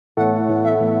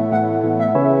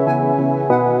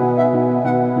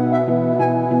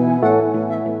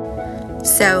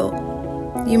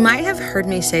heard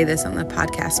me say this on the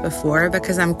podcast before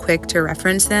because I'm quick to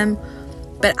reference them,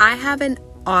 but I have an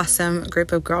awesome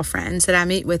group of girlfriends that I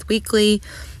meet with weekly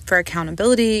for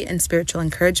accountability and spiritual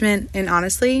encouragement, and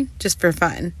honestly, just for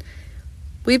fun.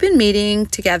 We've been meeting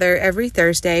together every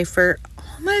Thursday for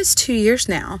almost 2 years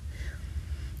now.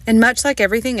 And much like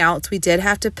everything else, we did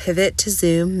have to pivot to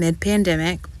Zoom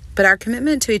mid-pandemic, but our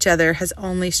commitment to each other has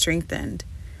only strengthened.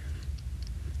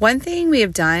 One thing we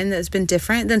have done that's been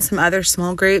different than some other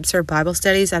small groups or Bible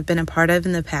studies I've been a part of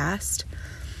in the past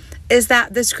is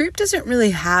that this group doesn't really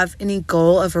have any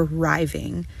goal of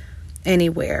arriving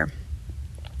anywhere.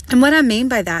 And what I mean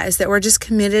by that is that we're just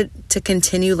committed to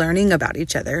continue learning about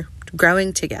each other,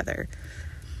 growing together.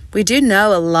 We do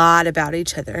know a lot about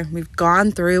each other. We've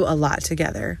gone through a lot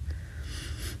together.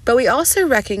 But we also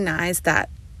recognize that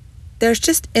there's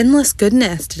just endless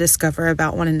goodness to discover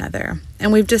about one another.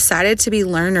 And we've decided to be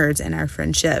learners in our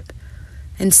friendship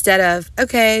instead of,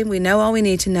 okay, we know all we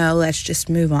need to know, let's just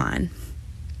move on.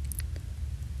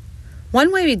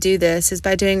 One way we do this is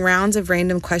by doing rounds of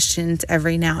random questions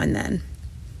every now and then.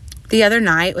 The other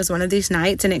night was one of these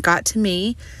nights, and it got to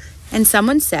me, and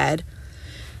someone said,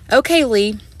 "Okay,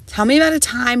 Lee, tell me about a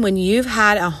time when you've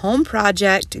had a home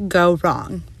project go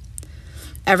wrong."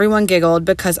 Everyone giggled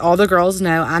because all the girls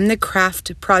know I'm the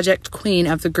craft project queen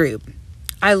of the group.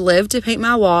 I live to paint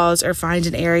my walls or find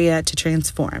an area to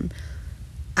transform.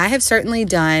 I have certainly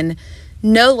done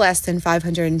no less than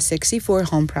 564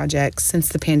 home projects since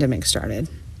the pandemic started.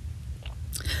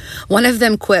 One of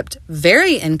them quipped,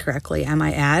 very incorrectly, I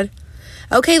might add,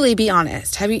 "Okay, Lee, be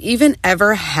honest. Have you even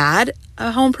ever had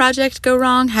a home project go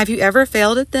wrong? Have you ever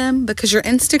failed at them? Because your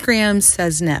Instagram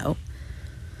says no."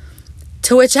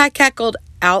 To which I cackled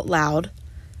out loud,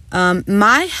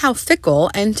 my how fickle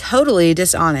and totally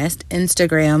dishonest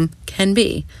Instagram can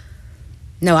be.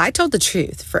 No, I told the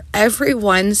truth. For every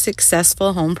one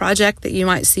successful home project that you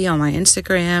might see on my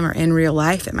Instagram or in real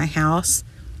life at my house,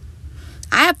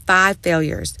 I have 5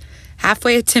 failures,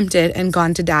 halfway attempted and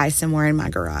gone to die somewhere in my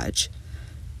garage.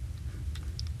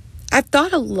 I've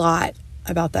thought a lot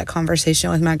about that conversation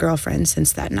with my girlfriend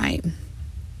since that night.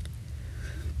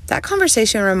 That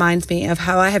conversation reminds me of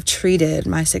how I have treated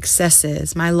my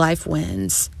successes, my life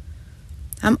wins.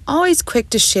 I'm always quick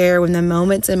to share when the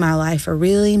moments in my life are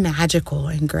really magical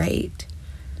and great.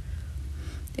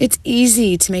 It's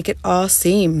easy to make it all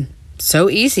seem so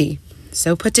easy,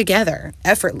 so put together,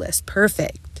 effortless,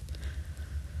 perfect.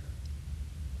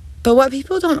 But what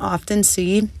people don't often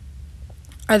see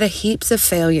are the heaps of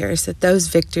failures that those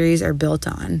victories are built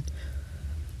on.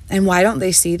 And why don't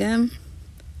they see them?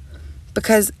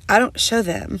 Because I don't show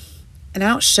them. And I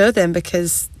don't show them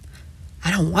because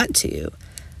I don't want to.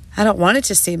 I don't want it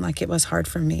to seem like it was hard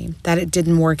for me, that it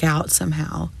didn't work out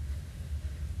somehow.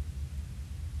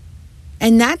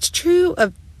 And that's true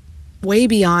of way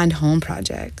beyond home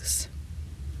projects.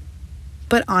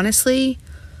 But honestly,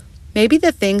 maybe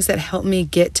the things that help me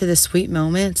get to the sweet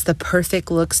moments, the perfect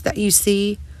looks that you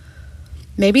see,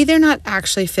 maybe they're not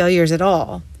actually failures at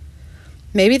all.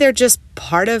 Maybe they're just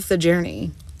part of the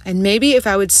journey. And maybe if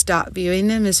I would stop viewing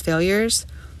them as failures,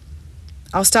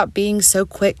 I'll stop being so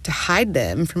quick to hide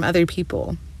them from other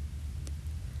people.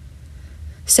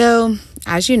 So,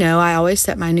 as you know, I always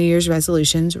set my New Year's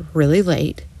resolutions really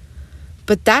late.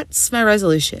 But that's my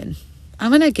resolution. I'm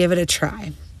going to give it a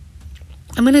try.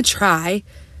 I'm going to try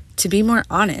to be more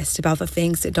honest about the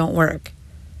things that don't work.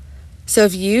 So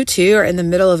if you too are in the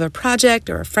middle of a project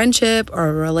or a friendship or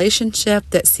a relationship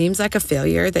that seems like a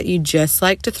failure that you just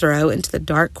like to throw into the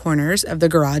dark corners of the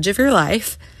garage of your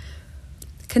life,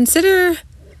 consider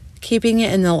keeping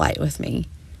it in the light with me.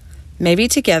 Maybe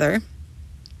together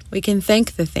we can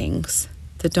thank the things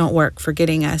that don't work for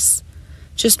getting us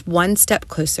just one step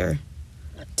closer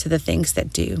to the things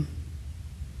that do.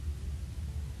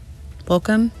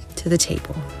 Welcome to the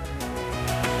table.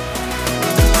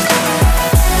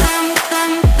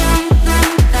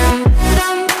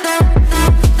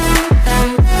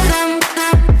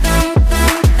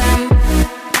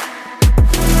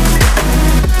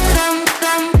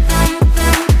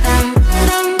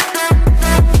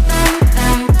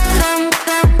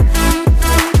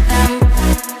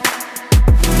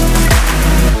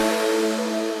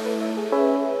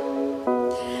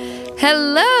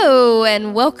 Hello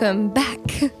and welcome back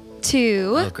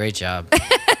to. Oh, great job.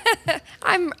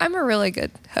 I'm a really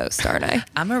good host, aren't I?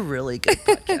 I'm a really good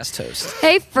podcast host.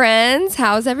 Hey friends,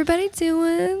 how's everybody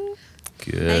doing?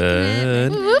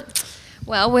 Good.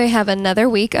 Well, we have another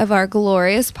week of our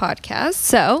glorious podcast,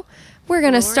 so we're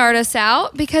going to start us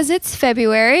out because it's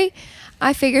February.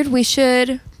 I figured we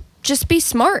should just be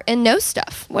smart and know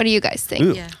stuff. What do you guys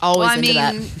think? Yeah. Always well, I into mean,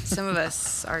 that. some of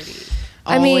us already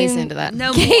Always into that.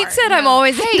 No Kate more. said I'm No.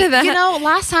 always Hey, into that. you know,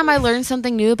 last time I learned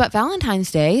something new about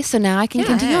Valentine's Day, so now I can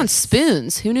continue on Yes.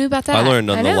 spoons. Who knew about that? I learned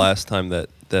I on the know. last time that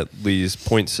Lee's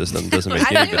point system doesn't make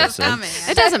I any knew bit it of was sense. coming.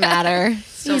 It doesn't matter.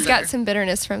 He's got some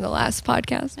bitterness from the last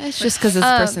podcast. It's just because it's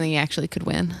the person that you actually could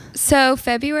win. So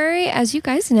February, as you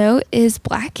guys know, is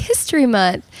Black History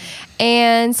Month.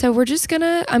 And so I'm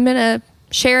going to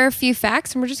share a few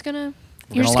facts and you're just going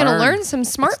to learn some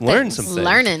smart Let's learn things. some things.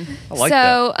 Learning. I like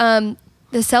So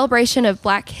the celebration of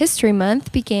Black History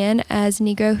Month began as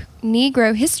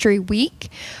Negro History Week,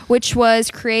 which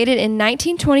was created in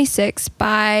 1926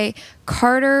 by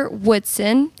Carter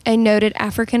Woodson, a noted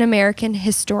African-American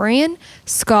historian,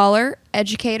 scholar,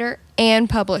 educator, and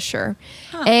publisher.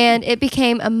 And it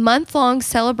became a month-long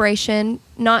celebration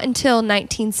not until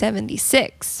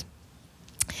 1976.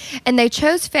 And they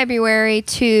chose February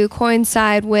to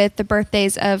coincide with the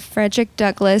birthdays of Frederick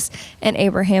Douglass and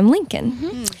Abraham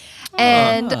Lincoln.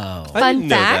 And I fun didn't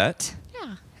know fact,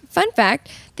 fun fact,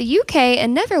 the UK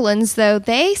and Netherlands, though,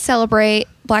 they celebrate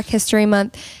Black History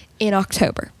Month in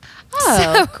October.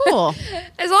 Oh, cool.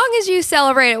 As long as you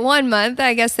celebrate it 1 month,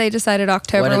 I guess they decided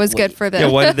October was good for them. Yeah,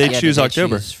 why did they Yeah, choose did they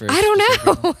October? choose for I don't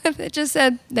specific- know. It just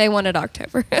said they wanted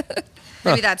October.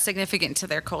 Maybe that's significant to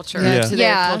their culture. Yeah. To their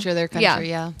Yeah. culture, their Yeah. country,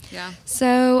 yeah. Yeah.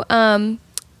 So,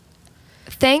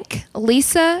 thank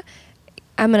Lisa,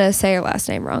 I'm going to say her last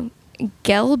name wrong,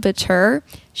 Gelbiter.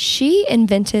 She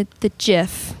invented the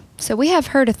GIF. So we have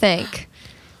her to thank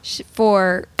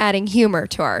for adding humor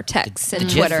to our texts the and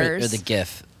GIF Twitters. or the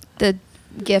GIF. The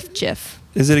GIF.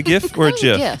 Is it a GIF or a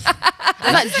GIF? GIF.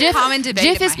 That's a common debate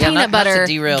GIF in is my head. peanut not butter.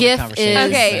 to derail the GIF conversation. is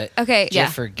Okay, but okay.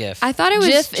 GIF or GIF. I thought it was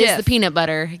GIF GIF. is the peanut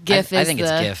butter. GIF I is think the.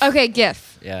 it's GIF. Okay,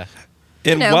 GIF. Yeah.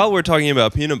 And know. while we're talking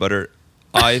about peanut butter,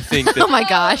 I think Oh that my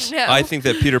gosh. No. I think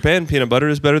that Peter Pan peanut butter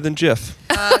is better than Jif.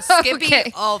 Skippy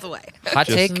Okay. all the way. Hot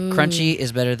Just- take: crunchy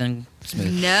is better than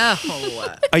smooth. No.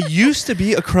 I used to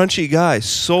be a crunchy guy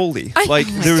solely. Like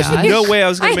there was gosh. no way I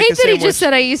was I going to make hate a that he sandwich. just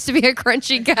said I used to be a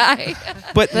crunchy guy.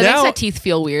 But That makes now, my teeth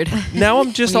feel weird. now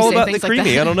I'm just when you all say about the things like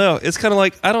creamy. that. I don't know. It's kind of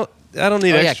like I don't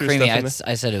need Oh yeah, extra creamy. stuff in it.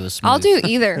 I said it was smooth. I'll do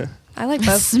either. I like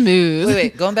both. Smooth.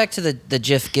 Wait. Going back to the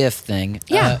GIF GIF thing.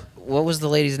 Yeah. What was the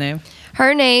lady's name?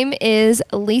 Her name is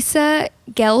Lisa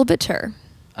Gelbiter.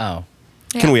 Oh.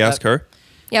 Can we ask her?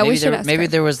 Yeah, we should ask Maybe her.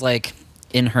 there was like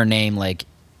in her name, like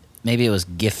maybe it was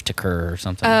gift-to-cur or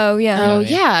something. Oh, yeah. Oh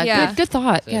yeah. Yeah. Good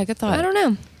thought. Yeah, good thought. I don't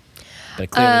know. But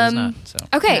it clearly was not. So.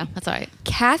 Okay. Yeah, that's all right.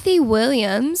 Kathy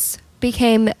Williams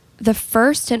became the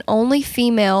first and only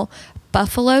female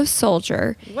Buffalo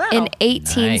soldier Wow. in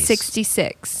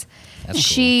 1866. That's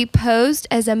She posed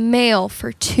as a male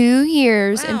for 2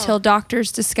 years Wow. until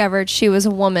doctors discovered she was a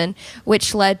woman,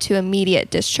 which led to immediate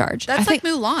discharge. That's I like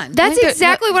Mulan. That's think that-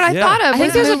 exactly what I Yeah. thought of. I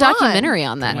think was there's a Mulan. documentary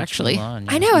on that Much actually. Mulan,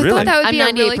 yeah. I know. I Really? thought that would I'm be a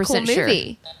really cool 98% sure.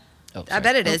 movie. Oh, I sorry.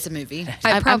 bet it is a movie.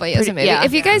 It probably is a pretty- movie. yeah.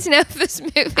 If you guys know this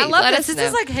movie, I love let this. us This know.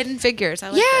 is like Hidden Figures. I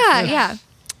like Yeah, this. yeah.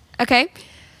 Okay.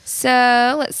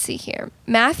 So let's see here.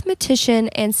 Mathematician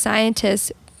and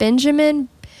scientist Benjamin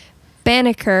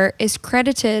Banneker is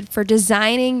credited for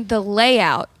designing the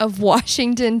layout of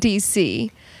Washington,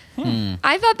 D.C.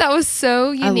 I thought that was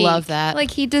so unique. love that.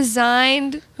 Like he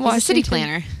designed Washington. He's a city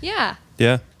planner. Yeah.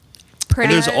 Yeah.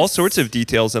 Pretty. And there's all sorts of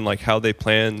details in like how they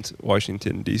planned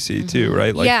Washington D.C. too,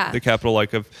 right? Like Yeah. the capital,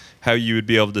 like of how you would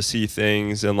be able to see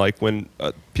things, and like when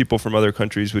people from other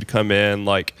countries would come in,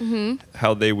 like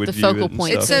how they would The view focal it and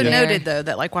point. It's stuff. so Yeah. noted though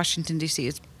that like Washington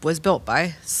D.C. was built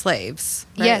by slaves.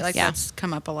 Right? Yes. Like Yeah. that's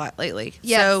come up a lot lately.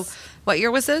 Yes. So what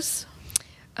year was this?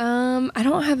 I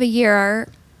don't have a year.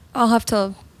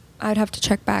 I'd have to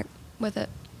check back with it.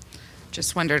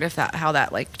 Just wondered if how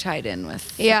that like tied in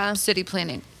with Yeah. city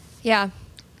planning. Yeah.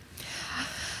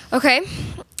 Okay.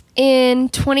 In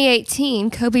 2018,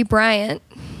 Kobe Bryant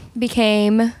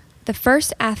became the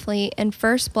first athlete and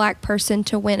first black person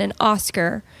to win an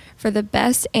Oscar for the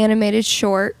best animated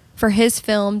short for his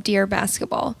film Dear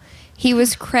Basketball. He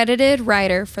was credited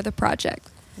writer for the project.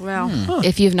 Wow.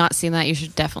 If you've not seen that, you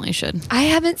definitely should. I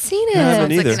haven't seen it. I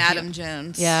haven't It's like either. an Adam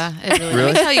Jones. Yeah, it really. Really?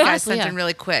 Let me tell you guys Honestly, something yeah.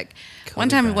 really quick. One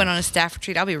Kobe time we Bryant. went on a staff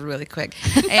retreat. I'll be really quick.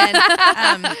 And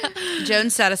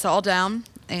Jones sat us all down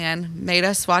and made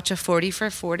us watch a 40 for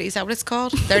 40. Is that what it's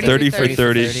called? 30 for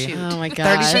 30. Shoot. Oh my 30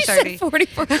 gosh. for 30.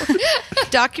 44.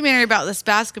 Documentary about this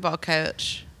basketball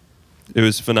coach. It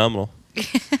was phenomenal.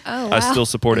 Oh, wow. I still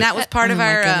support And it. that was part Oh of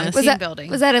my our goodness. was team that,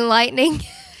 building. was that enlightening?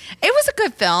 It was a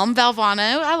good film.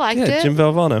 Valvano. I liked yeah, it. Jim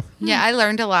Valvano. Yeah, I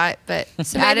learned a lot. But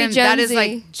So maybe Adam, that is Jonesy-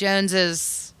 like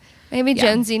Jones's. Maybe Yeah.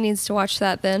 Jonesy needs to watch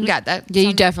that then. Yeah, that. Yeah, you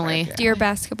sounds definitely- right. Dear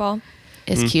Basketball.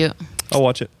 It's cute. I'll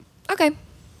watch it. Okay.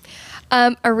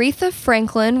 Aretha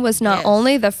Franklin was not Yes.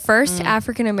 only the first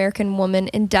African American woman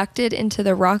inducted into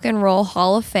the Rock and Roll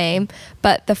Hall of Fame,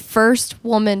 but the first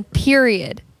woman,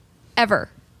 period, ever.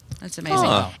 That's amazing.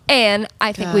 Huh. And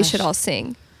I think we Gosh. should all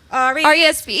sing. Ari.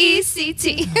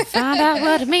 R-E-S-P-E-C-T. Find out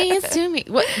what it means to me.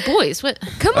 What boys? What?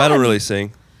 Come on. I don't really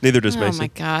sing. Neither does Oh Macy. my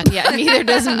God! Yeah, neither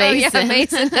does Oh, Mason. yeah,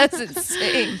 Mason doesn't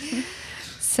sing.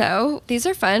 So these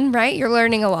are fun, right? You're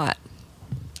learning a lot.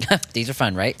 These are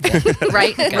fun, right?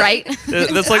 Right, right.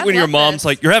 That's like when I your love mom's this.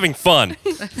 like, "You're having fun."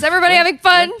 Is everybody having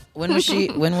fun? When was she?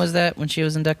 When was that? When she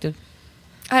was inducted?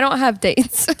 I don't have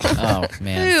dates. Oh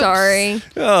man. Sorry.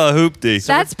 Oh, hoopty.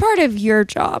 That's part of your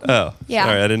job. Oh, Yeah.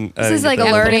 Sorry, I didn't. This I is didn't like get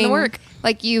a that. put in learning the work.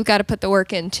 Like you got to put the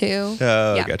work in too.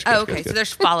 Oh, Yeah. gotcha. Oh, gotcha, okay. gotcha. So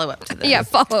there's follow up to this. Yeah,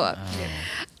 follow up.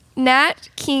 Nat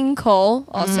King Cole,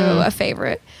 also a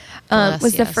favorite, Bless,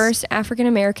 was the yes. first African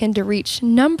American to reach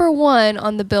 #1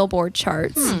 on the Billboard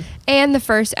charts and the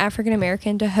first African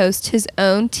American to host his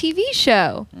own TV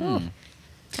show.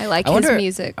 I like I his wonder-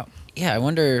 music. Yeah, I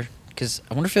wonder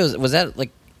if it was that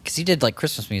like because he did like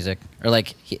Christmas music or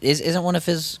like isn't one of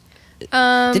his.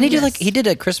 Didn't he do yes. like he did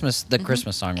a Christmas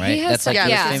Christmas song, right? has That's like some-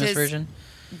 his yeah. famous His version.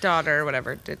 Daughter or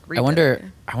whatever did. I wonder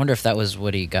if that was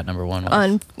what he got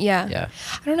 #1 with. Yeah. Yeah.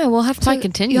 I don't know. We'll have to. Probably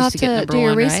continues you'll have to get do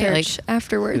your #1, right? research Who,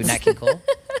 afterwards. Nat King Cole?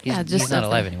 He's, Yeah, he's not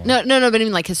alive anymore. No, but I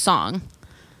mean like his song,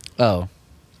 Oh,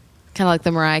 kind of like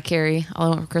the Mariah Carey "All I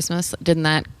Want for Christmas." Didn't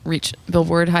that reach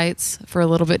Billboard heights for a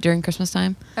little bit during Christmas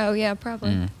time? Oh yeah,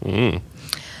 probably. Mm.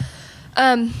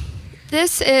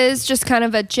 This is just kind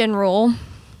of a general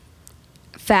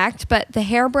fact, but the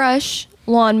hairbrush,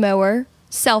 lawnmower,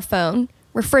 cell phone,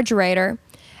 refrigerator,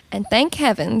 and thank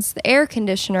heavens, the air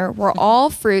conditioner were all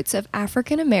fruits of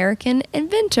African American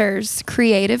inventors'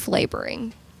 creative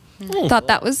laboring. Thought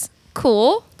that was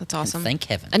cool. That's awesome. thank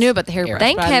heavens. I knew about the hairbrush,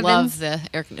 Thank but heavens. I love the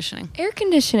air conditioning. Air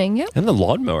conditioning, yep. And the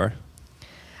lawnmower.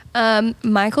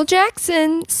 Michael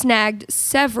Jackson snagged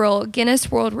several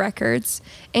Guinness World Records,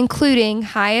 including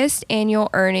highest annual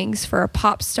earnings for a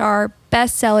pop star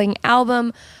best-selling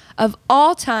album of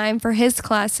all time for his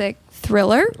classic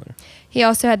Thriller. He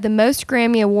also had the most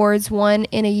Grammy Awards won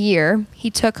in a year. He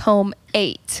took home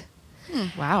 8.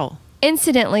 Wow.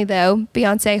 Incidentally, though,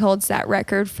 Beyonce holds that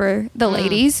record for the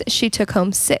ladies. She took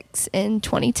home 6 in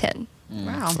 2010.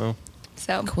 Wow. Oh.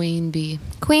 So Queen Bee.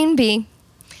 Queen Bee.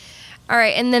 All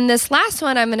right, and then this last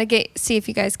one, I'm gonna see if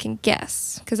you guys can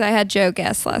guess because I had Joe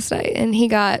guess last night, and he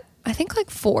got I think like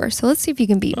 4. So let's see if you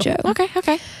can beat Joe.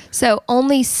 Okay. So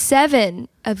only 7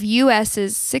 of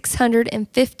U.S.'s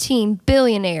 615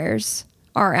 billionaires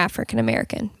are African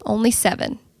American. Only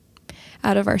 7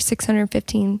 out of our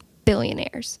 615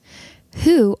 billionaires.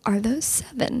 Who are those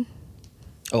 7?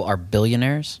 Oh, are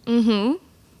billionaires? Mm-hmm.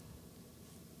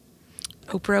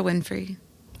 Oprah Winfrey,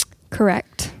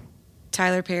 Correct.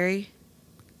 Tyler Perry,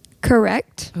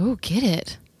 Correct. Oh, get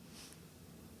it.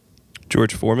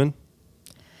 George Foreman.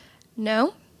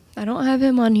 No, I don't have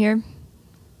him on here.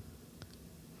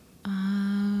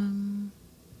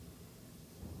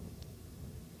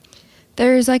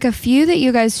 There's like a few that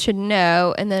you guys should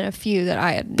know, and then a few that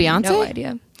I had no Beyonce?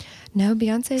 idea. No,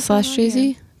 Beyonce Slash Jay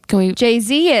Z. Can we? Jay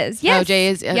Z is. Yes. Oh, Jay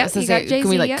is. Yep, I was gonna you got say, Jay-Z, can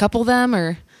we like yep. couple them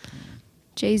or?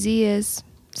 Jay Z is.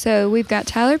 So we've got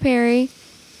Tyler Perry,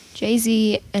 Jay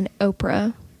Z, and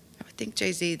Oprah. I would think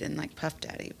Jay Z than like Puff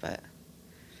Daddy, but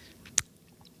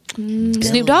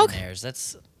Snoop Dogg? Billionaires,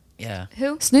 that's yeah.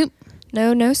 Who? Snoop.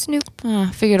 No Snoop.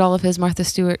 Figured all of his Martha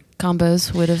Stewart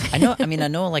combos would have. I know. I mean, I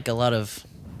know like a lot of,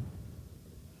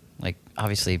 like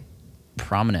obviously,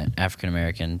 prominent African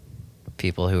American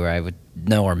people who I would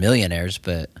know are millionaires,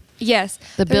 but Yes.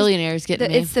 The There's- billionaires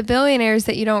getting me. It's the billionaires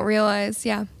that you don't realize.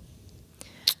 Yeah.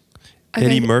 Okay.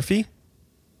 Eddie Murphy.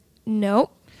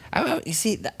 Nope. you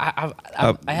see, I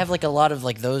have like a lot of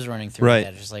like those running through Right.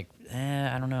 my head. Just like,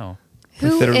 I don't know.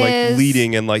 Who that are like is-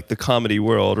 leading in like the comedy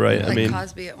world, right? I like mean,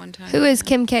 Cosby at one time. Who is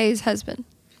Kim K's husband?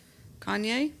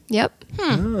 Kanye? Yep.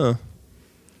 oh.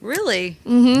 Really?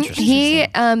 Interesting. He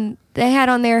they had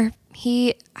on there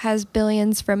he has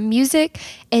billions from music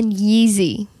and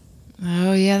Yeezy.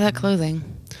 Oh yeah, that clothing.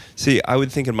 See, I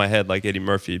would think in my head like Eddie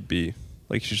Murphy would be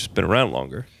like he's just been around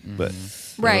longer, but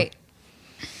Right.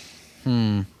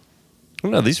 I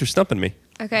don't know. These are stumping me.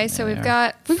 Okay, so They we've are.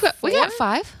 got We got four?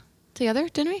 5 together,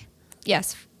 didn't we?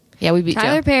 Yes. Yeah, we beat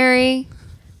Tyler Joe. Perry,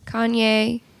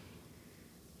 Kanye,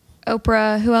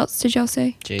 Oprah, who else did y'all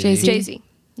say? Jay-Z. Jay-Z.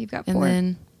 You've got 4. And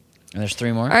then And there's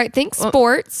 3 more. All right, think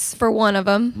sports for one of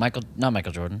them. Not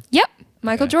Michael Jordan. Yep.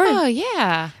 Michael Okay. Jordan. oh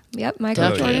yeah, Yep, Michael Oh,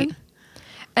 yeah. Jordan.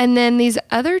 And then these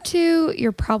other two,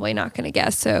 you're probably not going to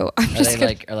guess. So I'm Are just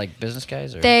they gonna, like business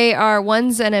guys? Or? they are,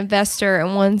 one's an investor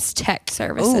and one's tech Oh,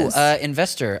 services.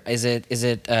 investor. Is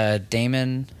it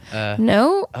Damon?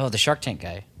 No, Oh, the Shark Tank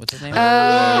guy. What's his name?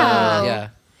 yeah. Yeah.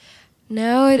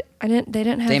 No, I didn't. They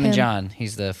didn't have Damon him. John.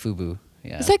 He's the FUBU.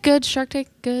 Yeah. Is that good? Shark Tank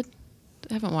good?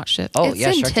 I haven't watched it. Oh It's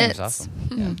yeah, Shark Tank intense. is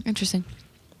awesome. Interesting.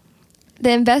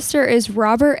 The investor is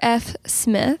Robert F.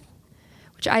 Smith,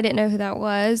 which I didn't know who that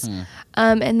was.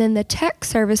 And then the tech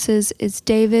services is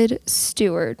David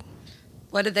Stewart.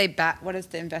 What did they back? What does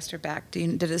the investor back?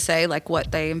 Did it say like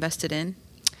what they invested in?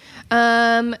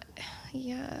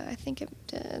 Yeah, I think it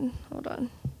did. Hold on,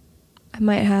 I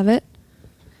might have it.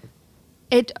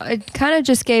 It kind of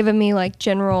just gave me like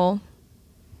general,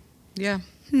 Yeah.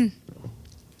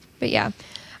 but yeah.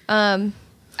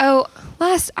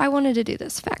 I wanted to do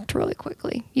this fact really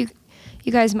quickly. You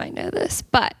guys might know this,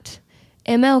 but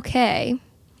MLK,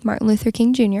 Martin Luther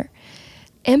King Jr.,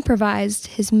 improvised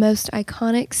his most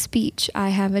iconic speech, "I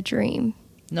Have a Dream."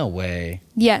 No way.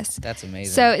 Yes. That's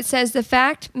amazing. So it says the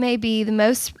fact may be the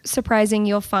most surprising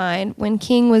you'll find. When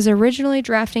King was originally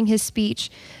drafting his speech,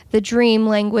 the dream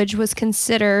language was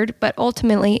considered but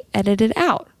ultimately edited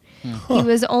out. He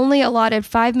was only allotted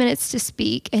 5 minutes to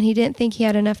speak, and he didn't think he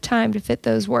had enough time to fit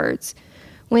those words.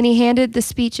 When he handed the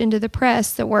speech into the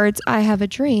press, the words "I have a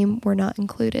dream" were not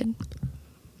included.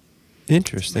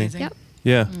 Interesting. Amazing. Yep.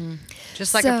 Yeah.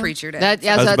 Just like So- a preacher did. That,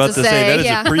 yeah, I was about to say that is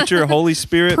yeah. a preacher Holy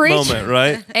Spirit Preach. moment,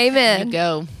 right? Amen.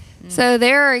 Go. So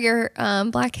there are your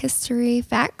Black History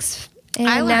facts. And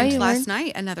I now learned you last learn.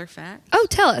 night another fact Oh,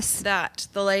 tell us. that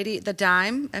the lady, the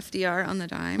dime, FDR on the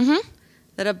dime, Mm-hmm.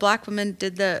 that a black woman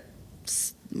did the,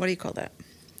 what do you call that?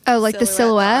 Oh, like the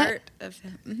silhouette? art of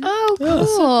him. Mhm. Oh,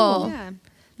 cool. Yeah.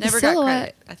 Never got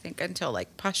silhouette. credit, I think, until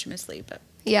like posthumously, but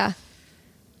Yeah.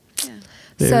 yeah.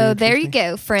 So there you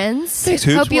go, friends. Thanks,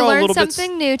 Hoops. Hope you We're all a learned little bit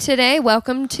something new today.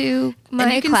 Welcome to my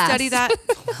And you can class. study that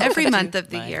every month of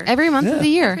the year. Every month of the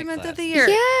year. Every month of the year.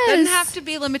 Yes. Doesn't have to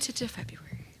be limited to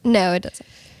February. No, it doesn't.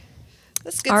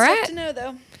 That's good All stuff right. to know,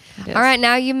 though. All right,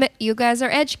 now you guys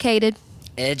are educated.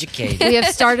 Educated. We have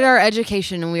started our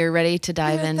education and we are ready to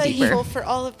dive We're in thankful deeper. for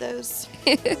all of those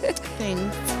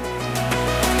things.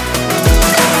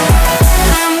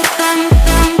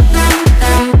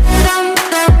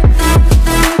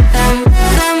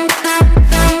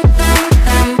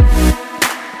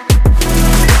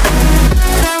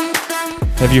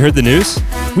 Have you heard the news?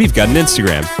 We've got an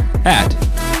Instagram at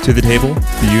To The Table,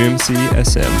 the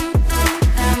UMCSM.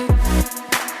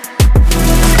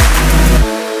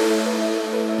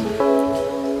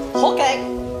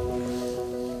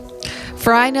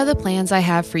 For I know the plans I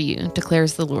have for you,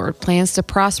 declares the Lord, plans to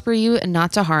prosper you and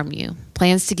not to harm you,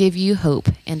 plans to give you hope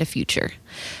and a future.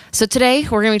 So today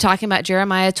we're going to be talking about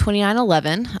Jeremiah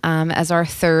 29:11 as our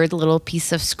third little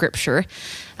piece of scripture.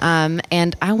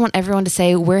 And I want everyone to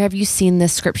say, where have you seen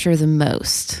this scripture the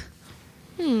most?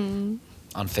 On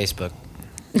Facebook.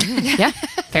 Yeah,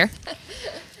 fair.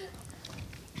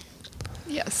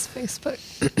 Yes,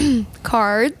 Facebook.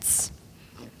 Cards.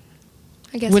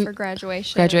 I guess When- for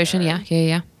graduation. Graduation, or-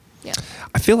 yeah. Yeah.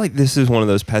 I feel like this is one of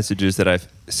those passages that I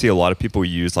see a lot of people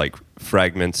use like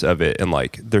fragments of it and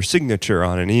like their signature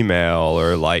on an email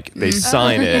or like they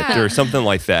sign it yeah. or something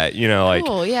like that, you know, like,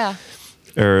 Oh, yeah.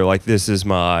 or like this is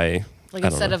my, Like I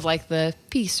don't instead know. of like the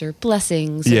peace or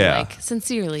blessings, Yeah. or like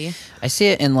sincerely. I see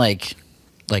it in like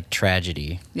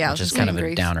tragedy. Yeah, I was which is just kind of saying a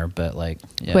grief. downer, but like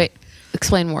yeah. Wait,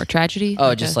 explain more. Tragedy?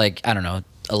 Oh, just like I don't know,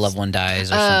 a loved one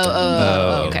dies or something.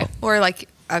 oh, okay. Or like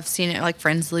I've seen it, like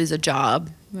friends lose a job.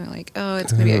 We're like, oh,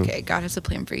 it's gonna be okay. God has a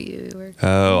plan for you. Or,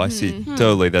 Oh, I see.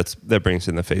 Totally. That brings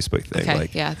in the Facebook thing. Okay,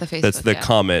 Like, yeah, the Facebook, That's the yeah.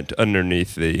 comment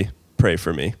underneath the pray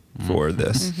for me for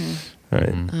this. All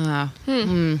right.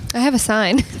 I have a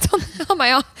sign. It's on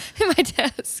my in my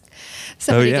desk.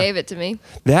 Somebody yeah. gave it to me.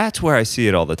 That's where I see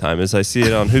it all the time. Is I see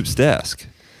it on Hoop's desk.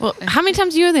 Well, how many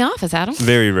times are you in the office, Adam?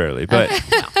 Very rarely, but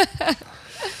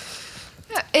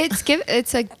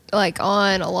It's like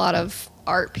on a lot of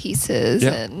art pieces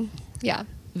Yeah. and yeah.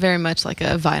 Very much like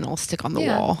a vinyl stick on the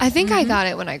Yeah. wall. I think I got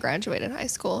it when I graduated high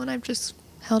school, and I've just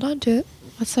held on to it.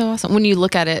 That's so awesome. When you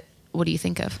look at it, what do you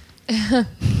think of?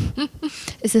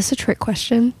 Is this a trick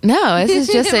question? No, this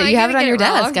is just Am that I you have it gonna on your get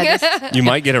it desk. I wrong? just, you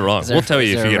might get it wrong. Is there- We'll tell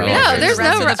you is if you there get it a wrong. No, there's no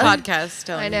Rest of ru- the podcast.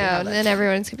 telling I you know. how And that- then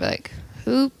everyone's gonna be like,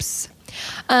 "Oops."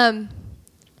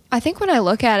 I think when I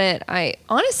look at it, I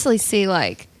honestly see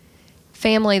like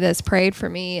family that's prayed for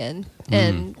me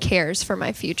and cares for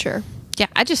my future. yeah,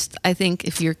 I think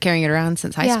if you're carrying it around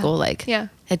since high Yeah. school, like, Yeah.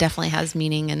 it definitely has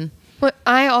meaning. And But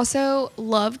I also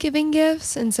love giving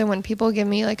gifts, and so when people give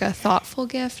me like a thoughtful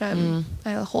gift, I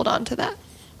hold on to that.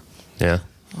 Yeah.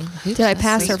 Did I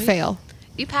pass or fail?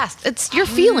 You passed. It's your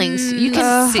feelings. You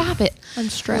can stop it. I'm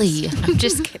stressed. Lee. I'm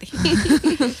just kidding.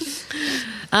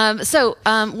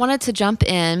 Wanted to jump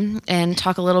in and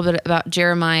talk a little bit about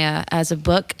Jeremiah as a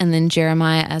book and then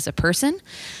Jeremiah as a person.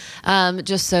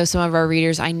 Just so some of our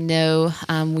readers, I know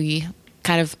we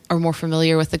kind of are more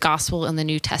familiar with the gospel and the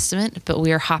New Testament, but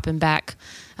we are hopping back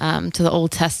to the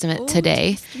Old Testament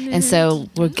today. And so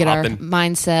we'll get our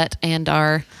mindset and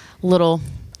our little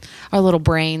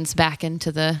brains back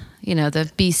into the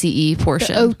BCE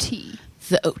portion. The OT.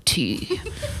 The OT.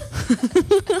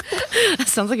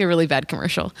 Sounds like a really bad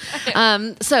commercial.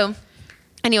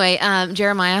 Anyway,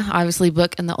 Jeremiah, obviously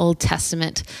book in the Old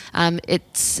Testament.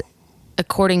 It's,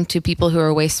 according to people who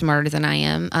are way smarter than I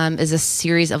am, is a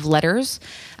series of letters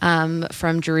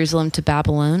from Jerusalem to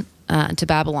Babylon,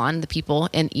 the people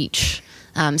in each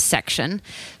section.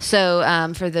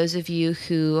 So for those of you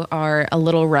who are a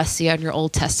little rusty on your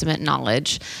Old Testament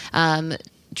knowledge,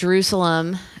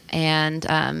 Jerusalem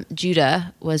and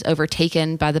Judah was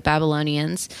overtaken by the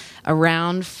Babylonians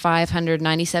around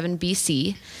 597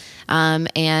 BC.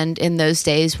 And in those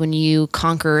days, when you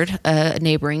conquered a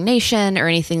neighboring nation or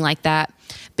anything like that,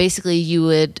 basically you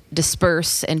would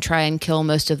disperse and try and kill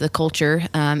most of the culture,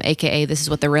 aka this is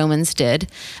what the Romans did.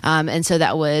 And so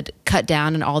that would cut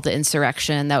down on all the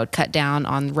insurrection, that would cut down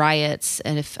on riots.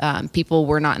 And if people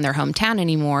were not in their hometown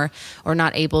anymore or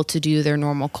not able to do their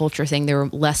normal culture thing, they were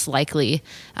less likely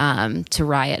to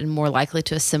riot and more likely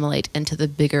to assimilate into the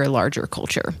bigger, larger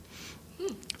culture.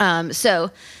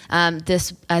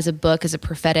 This as a book is a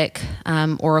prophetic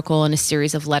oracle and a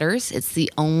series of letters. It's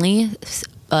the only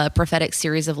prophetic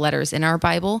series of letters in our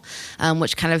Bible,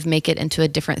 which kind of make it into a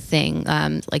different thing. You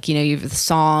have the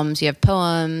Psalms, you have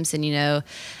poems,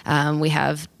 and we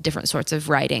have different sorts of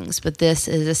writings. But this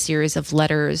is a series of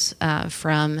letters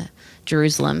from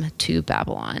Jerusalem to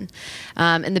Babylon.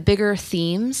 And the bigger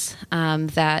themes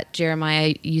that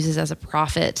Jeremiah uses as a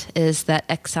prophet is that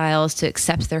exiles to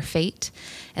accept their fate.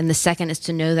 And the second is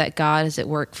to know that God is at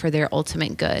work for their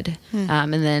ultimate good.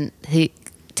 And then he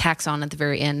tacks on at the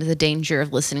very end the danger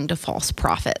of listening to false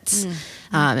prophets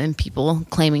and people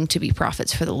claiming to be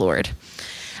prophets for the Lord.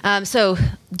 So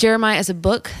Jeremiah as a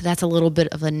book, that's a little bit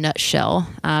of a nutshell.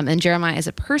 And Jeremiah as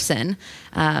a person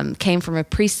came from a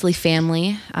priestly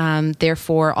family.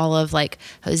 Therefore, all of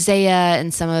Hosea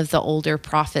and some of the older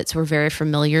prophets were very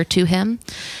familiar to him.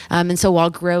 And so while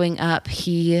growing up,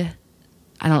 he,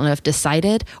 I don't know if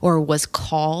decided or was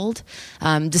called,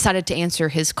 decided to answer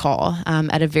his call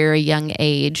at a very young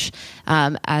age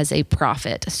as a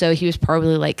prophet. So he was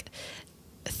probably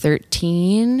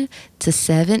 13 to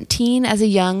 17 as a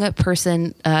young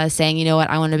person saying, you know what,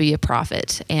 I want to be a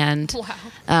prophet. And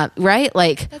right?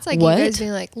 That's like what? You guys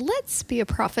being like, let's be a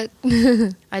prophet. I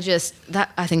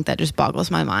think that just boggles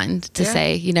my mind to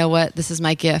say, you know what, this is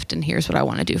my gift and here's what I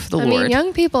want to do for the Lord. I mean,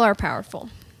 young people are powerful.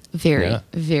 Very,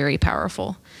 very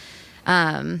powerful.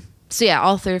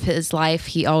 All through his life,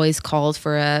 he always called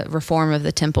for a reform of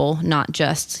the temple, not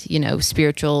just,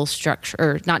 spiritual structure,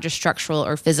 or not just structural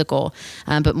or physical,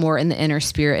 but more in the inner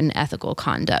spirit and ethical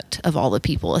conduct of all the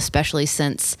people, especially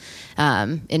since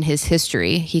in his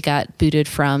history, he got booted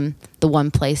from the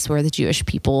one place where the Jewish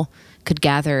people could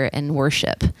gather and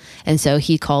worship. And so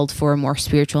he called for a more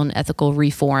spiritual and ethical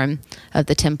reform of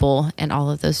the temple and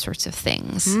all of those sorts of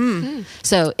things.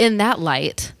 So in that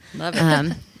light, love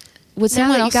it. Would Now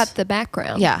someone that else, you got the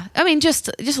background. yeah, I mean, just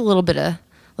a little bit of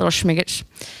little schmiggage.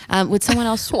 Would someone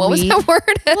else What was read? that word?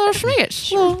 A little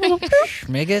schmiggage. Little-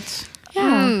 Schmiggets?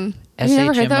 yeah. Have you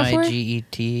never heard that before?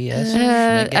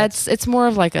 SHMIGETS? It's more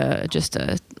of just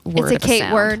a word. It's a Kate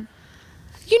sound. word.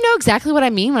 You know exactly what I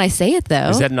mean when I say it, though.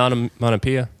 Is that an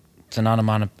onomatopoeia? It's an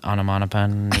onomatopoeia.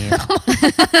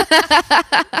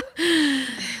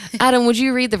 Adam, would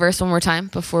you read the verse one more time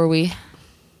before we?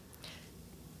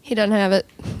 He doesn't have it.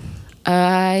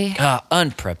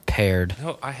 Unprepared.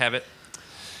 Oh, I have it.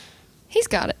 He's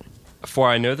got it. For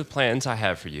I know the plans I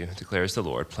have for you, declares the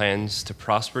Lord, plans to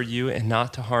prosper you and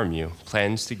not to harm you,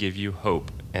 plans to give you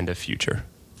hope and a future.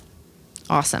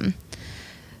 Awesome.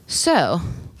 So,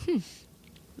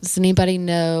 does anybody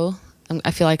know?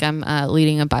 I feel like I'm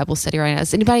leading a Bible study right now.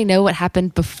 Does anybody know what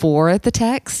happened before the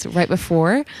text? Right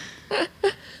before?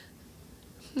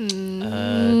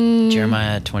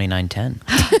 Jeremiah 29:10.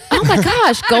 Oh my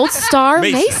gosh, Gold Star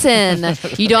Mason.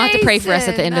 Mason. You don't have to pray for us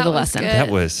at the end of the Mason, lesson. that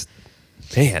That was,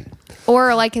 man.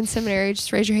 Or in seminary,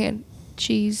 just raise your hand.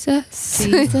 Jesus.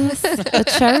 Jesus, the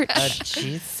church.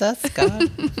 Jesus, God.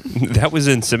 That was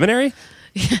in seminary?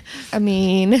 I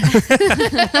mean,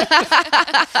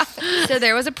 So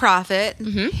there was a prophet,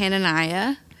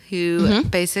 Hananiah, who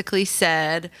basically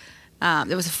said,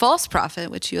 There was a false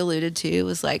prophet, which you alluded to. It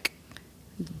was like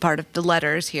part of the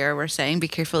letters here. We're saying, be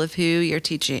careful of who you're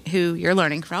teaching, who you're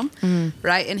learning from,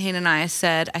 right? And Hananiah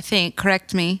said, I think,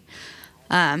 correct me,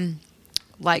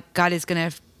 like God is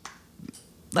going to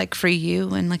like free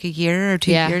you in like a year or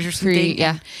 2 years or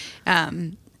something.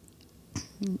 And,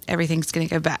 everything's going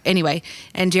to go back anyway.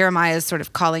 And Jeremiah is sort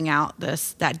of calling out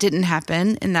this that didn't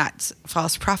happen, and that's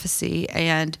false prophecy.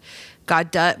 And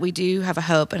we do have a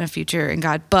hope and a future in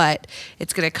God, but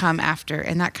it's going to come after,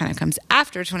 and that kind of comes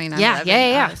after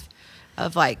 29:11.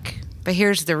 Of like, but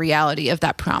here's the reality of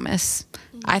that promise.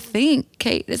 I think,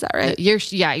 Kate, is that right?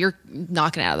 You're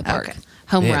knocking it out of the park. Okay.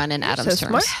 Home Man. run in Adam's So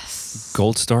terms. smart.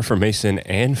 Gold star for Mason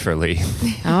and for Lee.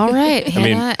 All right,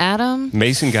 mean, Hannah, Adam.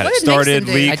 Mason got What it did Mason started.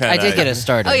 do? Lee I kinda, did get it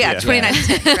started. Oh yeah, Yeah.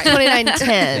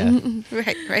 29:10.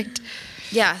 29:10. Right.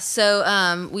 Yeah,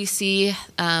 so we see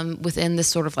within this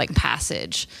sort of like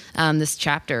passage, this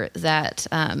chapter, that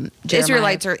The Jeremiah-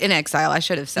 Israelites are in exile. I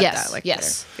should have said yes, that. Like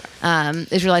yes. there.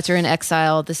 Israelites are in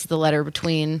exile. This is the letter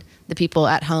between the people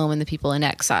at home and the people in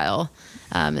exile.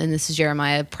 And this is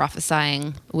Jeremiah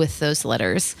prophesying with those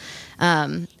letters.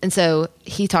 And so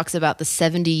he talks about the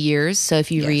 70 years. So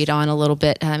if you read on a little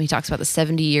bit, he talks about the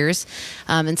 70 years.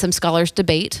 And some scholars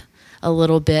debate a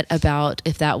little bit about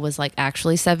if that was like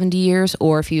actually 70 years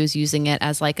or if he was using it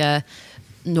as like a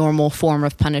normal form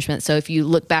of punishment. So if you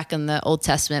look back in the Old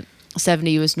Testament,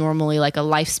 70 was normally like a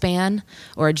lifespan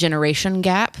or a generation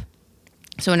gap.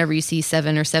 So whenever you see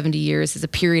 7 or 70 years is a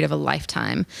period of a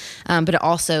lifetime. But it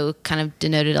also kind of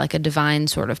denoted like a divine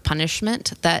sort of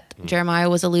punishment that Jeremiah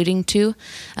was alluding to.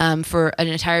 For an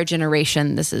entire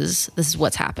generation, this is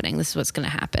what's happening. This is what's going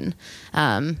to happen.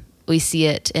 We see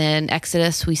it in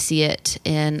Exodus. We see it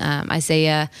in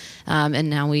Isaiah. And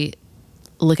now we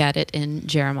look at it in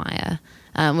Jeremiah,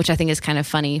 which I think is kind of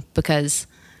funny because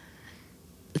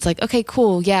it's like, okay,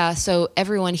 cool. Yeah. So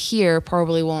everyone here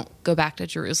probably won't go back to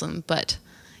Jerusalem, but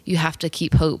you have to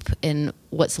keep hope in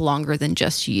what's longer than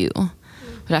just you,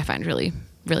 which I find really,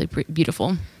 really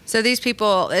beautiful. So these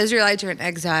people, the Israelites, are in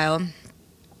exile,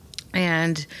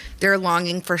 and they're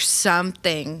longing for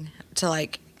something to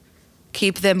like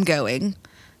keep them going,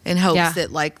 in hopes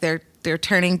that like they're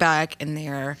turning back and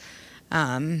they're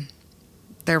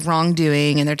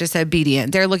wrongdoing and they're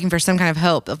disobedient. They're looking for some kind of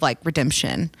hope of like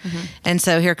redemption. And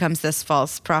so here comes this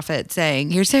false prophet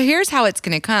saying, here's how it's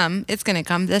going to come. It's going to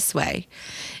come this way.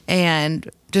 And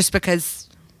just because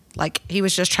like he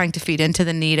was just trying to feed into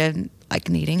the need of like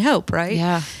needing hope, right?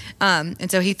 Yeah.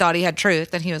 And so he thought he had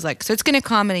truth, and he was like, so it's going to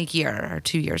come in a year or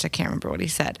 2 years. I can't remember what he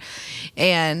said.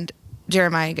 And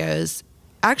Jeremiah goes,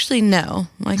 actually, no.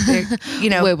 Like, they're,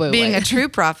 being a true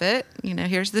prophet,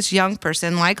 here's this young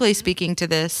person likely speaking to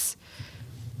this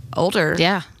older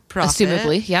prophet.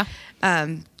 Assumably, yeah.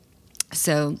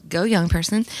 So go, young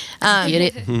person.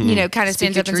 Get it. Kind of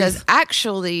Speak stands up your and truth. says,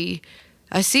 actually,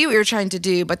 I see what you're trying to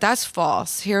do, but that's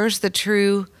false. Here's the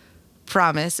true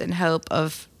promise and hope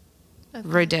of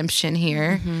redemption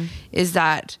here, is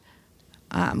that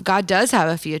God does have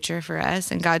a future for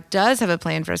us, and God does have a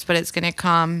plan for us, but it's going to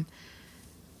come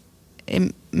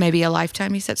in maybe a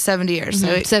lifetime. He said 70 years.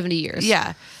 So 70 years.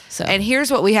 yeah. So And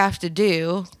here's what we have to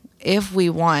do if we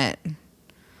want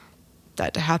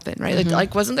that to happen, right?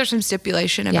 Like wasn't there some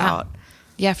stipulation about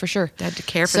yeah, for sure. they had to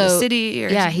care for the city? Or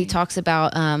he something? talks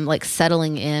about like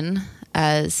settling in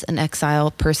as an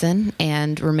exile person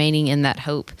and remaining in that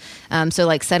hope. So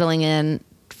like settling in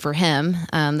for him,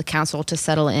 the council to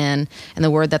settle in, and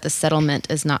the word that the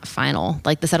settlement is not final.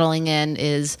 Like the settling in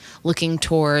is looking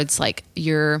towards like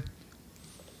your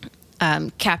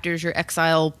captors, your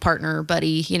exile partner,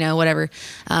 buddy, whatever,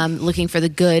 looking for the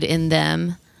good in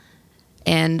them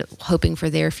and hoping for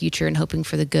their future and hoping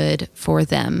for the good for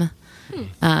them.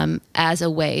 As a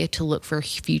way to look for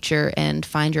future and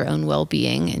find your own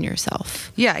well-being in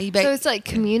yourself. Yeah. So it's like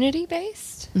community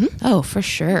based? Oh, for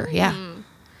sure. Yeah.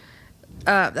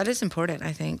 That is important,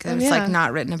 I think. It's like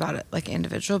not written about it like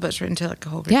individual, but it's written to like a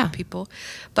whole group of people.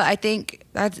 But I think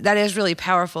that is really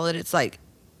powerful, that it's like,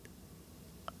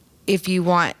 if you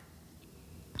want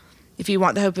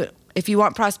the hope, if you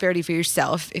want prosperity for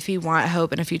yourself, if you want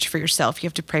hope and a future for yourself, you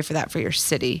have to pray for that for your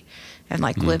city and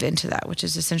like live into that, which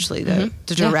is essentially the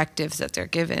directives that they're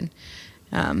given.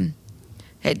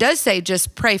 It does say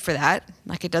just pray for that.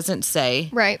 Like it doesn't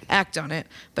say act on it.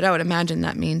 But I would imagine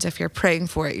that means if you're praying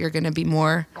for it, you're going to be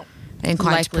more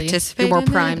inclined to participate. You're more in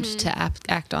it. primed to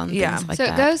act on things like so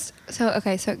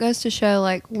that. it goes to show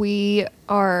like we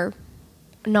are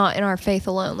not in our faith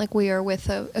alone. Like we are with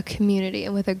a community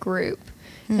and with a group.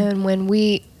 And when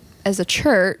we as a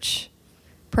church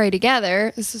pray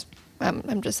together, this is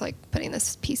I'm just like putting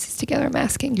this pieces together. I'm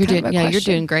asking. You're kind of doing, a yeah, you're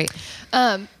question. doing great.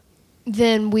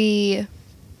 Then we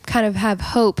kind of have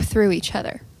hope through each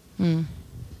other.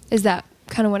 Is that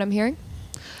kind of what I'm hearing?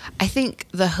 I think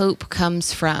the hope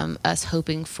comes from us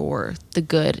hoping for the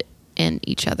good in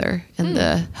each other, and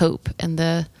the hope and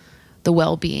the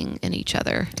well-being in each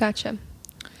other. Gotcha.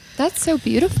 That's so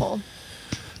beautiful.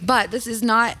 But this is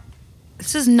not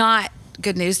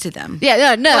good news to them.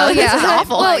 Yeah, no, this is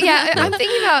awful. Well, yeah, I'm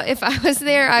thinking about if I was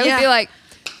there, I would Yeah. be like,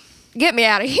 get me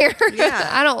out of here. Yeah.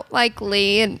 I don't like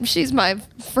Lee, and she's my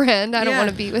friend. I don't Yeah. want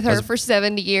to be with her for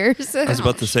 70 years. I was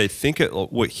about to say,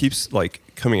 what keeps like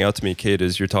coming out to me, Kate,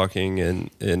 as you're talking and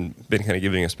been kind of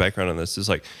giving us background on this is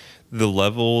like the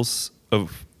levels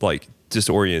of like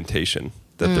disorientation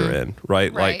that they're in,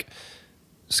 right? Right. Like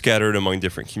scattered among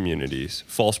different communities,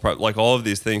 like all of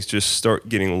these things just start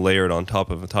getting layered on top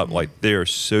of like they are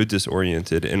so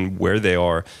disoriented in where they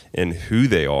are and who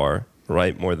they are,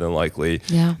 right? More than likely.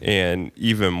 Yeah. And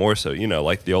even more so,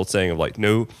 like the old saying of like,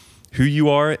 know who you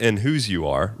are and whose you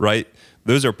are, right?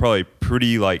 Those are probably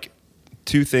pretty like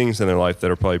two things in their life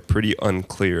that are probably pretty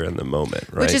unclear in the moment,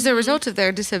 right? Which is a result of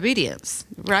their disobedience,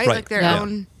 right? Right. Like their Yeah.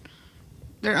 own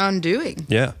doing.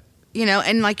 Yeah.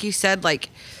 And like you said, like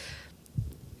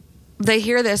they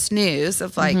hear this news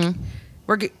of like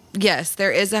yes,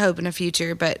 there is a hope in a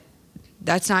future, but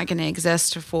that's not going to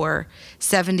exist for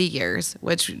 70 years,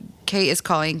 which Kate is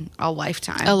calling a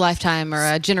lifetime. A lifetime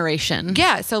or a generation.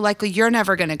 Yeah, so likely you're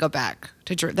never going to go back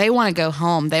to they want to go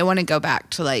home. They want to go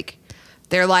back to like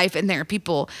their life and their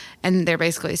people, and they're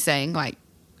basically saying like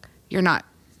you're not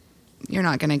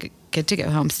going to get to go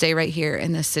home. Stay right here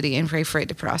in this city and pray for it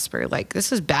to prosper. Like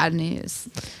this is bad news.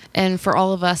 And for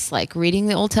all of us, like reading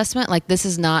the Old Testament, like this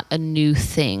is not a new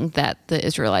thing that the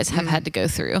Israelites have had to go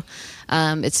through.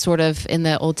 It's sort of in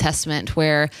the Old Testament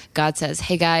where God says,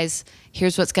 hey guys,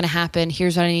 here's what's going to happen.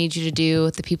 Here's what I need you to do.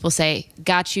 The people say,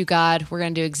 got you, God. We're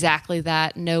going to do exactly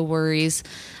that. No worries.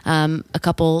 A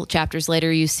couple chapters later,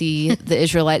 you see the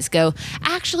Israelites go,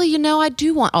 actually, I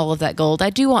do want all of that gold. I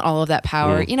do want all of that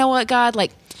power. You know what, God?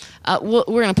 Like, we're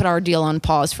going to put our deal on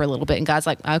pause for a little bit. And God's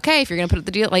like, okay, if you're going to put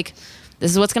the deal, like,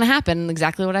 this is what's going to happen.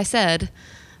 Exactly what I said.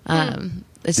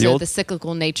 It's the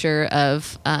cyclical nature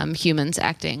of humans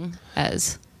acting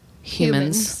as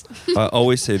humans. I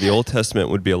always say the Old Testament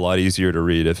would be a lot easier to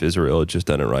read if Israel had just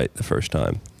done it right the first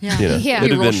time. Yeah. Yeah. It'd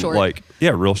have Real been short. like,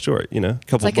 real short, a couple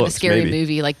It's like books, in a scary maybe.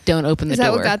 movie, like don't open the Is door.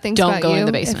 that what God thinks don't about go you? in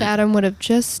the basement. If Adam would have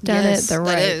just done Yes, it the that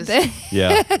right is. thing.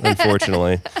 Yeah,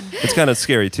 unfortunately. It's kind of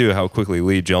scary, too, how quickly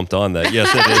Lee jumped on that. Yes,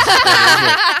 it is.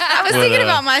 I was thinking about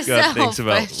God myself. thinks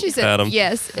about but- She said, Adam.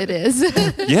 yes, it is.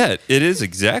 Yeah, it is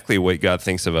exactly what God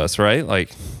thinks of us, right? Like,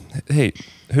 hey,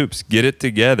 Hoops, get it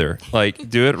together. Like,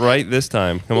 do it right this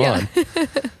time. Come on.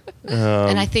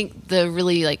 And I think the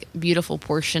really like beautiful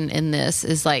portion in this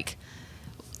is like,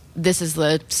 this is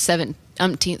the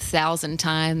 17,000th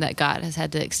time that God has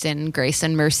had to extend grace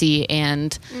and mercy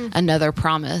and another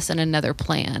promise and another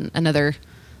plan, another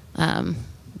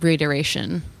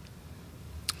reiteration.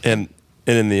 And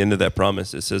in the end of that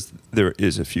promise, it says there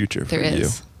is a future for There you.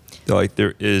 is. Like,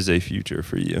 there is a future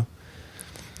for you.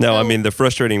 Now, I mean, the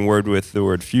frustrating word with the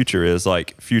word future is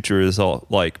like, future is all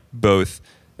like both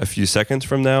a few seconds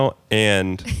from now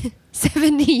and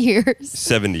 70 years.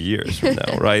 70 years from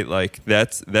now, right? Like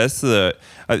that's the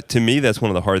to me that's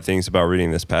one of the hard things about reading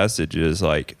this passage is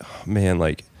like, oh, man,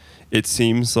 like it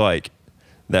seems like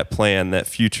that plan, that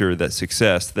future, that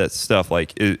success, that stuff,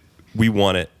 like we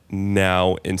want it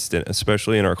now, instant,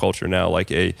 especially in our culture now,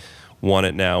 like a want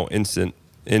it now, instant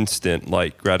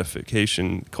like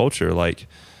gratification culture. Like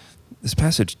this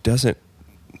passage doesn't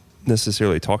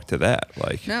necessarily talk to that.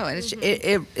 Like No, and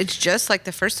it's just like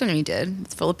the first one we did,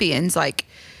 Philippians. Like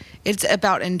it's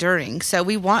about enduring. So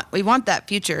we want that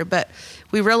future, but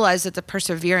we realize that the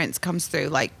perseverance comes through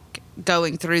like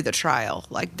going through the trial.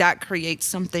 Like that creates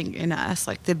something in us.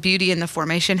 Like the beauty and the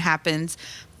formation happens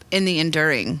in the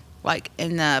enduring, like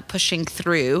in the pushing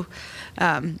through,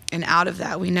 and out of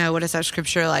that we know what is that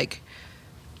scripture like,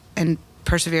 and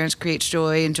perseverance creates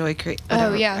joy, and joy creates.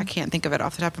 Oh, yeah. I can't think of it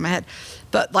off the top of my head,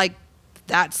 but like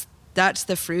that's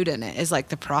the fruit in it, is like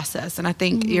the process. And I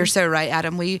think you're so right,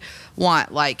 Adam. We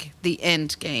want like the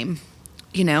end game,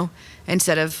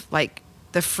 instead of like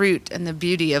the fruit and the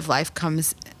beauty of life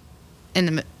comes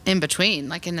in between,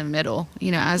 like in the middle,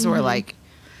 as we're like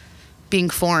being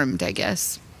formed, I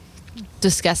guess.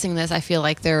 Discussing this, I feel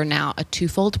like there are now a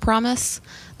twofold promise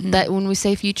that when we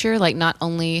say future, like not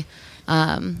only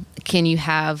can you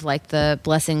have like the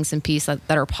blessings and peace that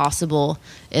are possible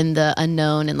in the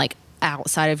unknown and like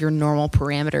outside of your normal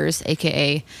parameters,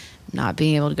 aka not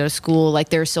being able to go to school, like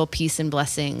there's still peace and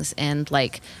blessings and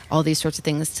like all these sorts of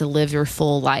things to live your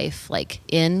full life, like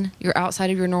in your outside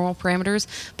of your normal parameters,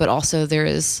 but also there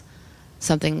is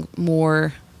something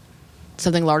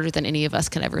larger than any of us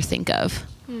can ever think of.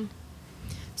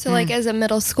 So like as a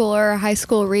middle schooler or high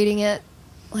school reading it,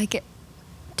 like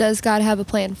does God have a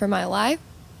plan for my life?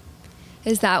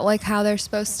 Is that like how they're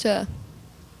supposed to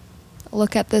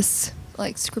look at this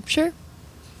like scripture?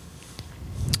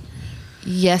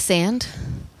 Yes, and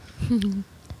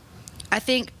I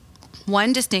think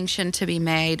one distinction to be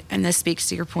made, and this speaks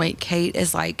to your point, Kate,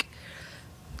 is like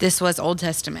this was Old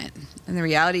Testament, and the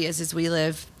reality is we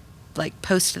live like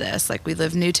post this, like we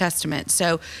live New Testament.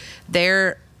 So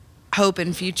their hope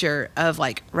and future of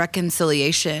like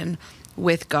reconciliation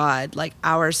with God, like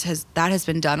ours has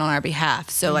been done on our behalf.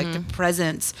 So like the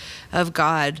presence of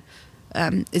God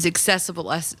is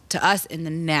accessible to us in the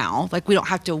now. Like we don't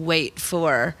have to wait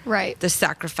for the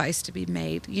sacrifice to be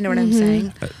made. You know what I'm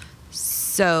saying?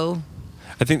 So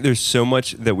I think there's so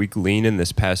much that we glean in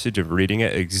this passage of reading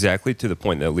it, exactly to the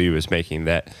point that Lee was making,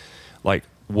 that like,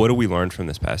 what do we learn from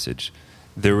this passage?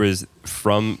 There is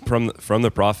from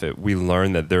the prophet, we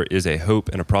learn that there is a hope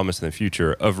and a promise in the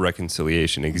future of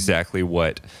reconciliation, exactly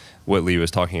what Lee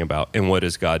was talking about. And what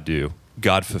does God do?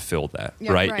 God fulfilled that,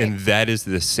 right? And that is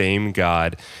the same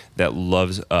God that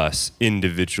loves us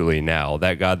individually now.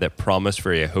 That God that promised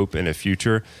for a hope and a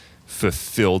future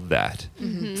fulfilled that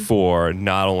for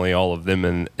not only all of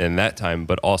them in that time,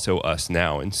 but also us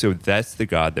now. And so that's the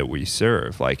God that we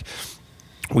serve. Like,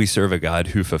 we serve a God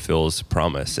who fulfills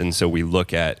promise. And so we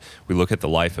look at the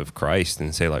life of Christ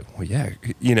and say like, well, yeah,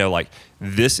 you know, like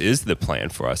this is the plan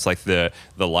for us. Like the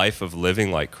life of living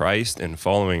like Christ and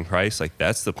following Christ, like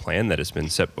that's the plan that has been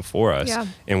set before us. Yeah.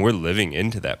 And we're living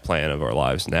into that plan of our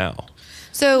lives now.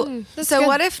 So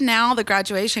what if now the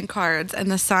graduation cards and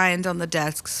the signs on the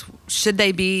desks, should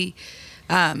they be,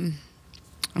 I'm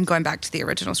going back to the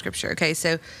original scripture. Okay.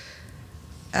 So,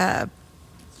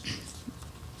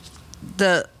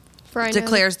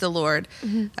 declares the Lord,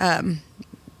 I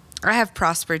have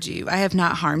prospered you. I have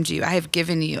not harmed you. I have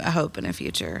given you a hope and a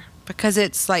future, because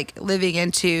it's like living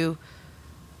into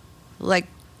like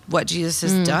what Jesus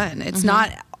has done. It's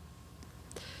not.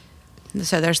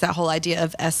 So there's that whole idea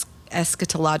of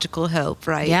eschatological hope,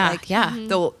 right? Yeah. Like,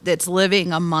 it's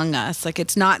living among us. Like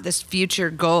it's not this future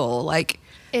goal. Like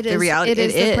it the is, reality. it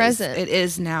is the present. It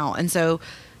is now. And so,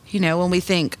 you know, when we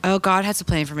think, oh, God has a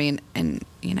plan for me, and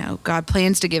you know, God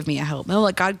plans to give me a hope. No,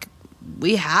 like God,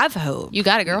 we have hope. You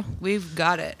got it, girl. We've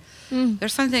got it.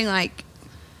 There's something like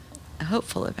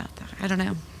hopeful about that. I don't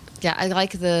know. Yeah, I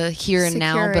like the here and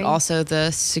now, but also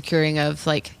the securing of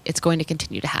like it's going to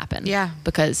continue to happen. Yeah,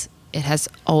 because it has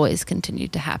always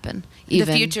continued to happen. Even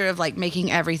the future of like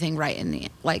making everything right in the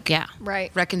like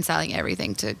reconciling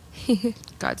everything to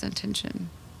God's intention.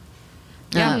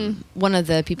 One of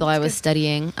the people I was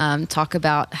studying talk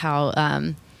about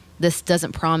how this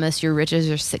doesn't promise your riches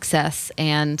or success,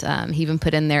 and he even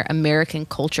put in there American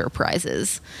culture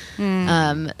prizes.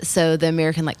 So the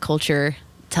American like culture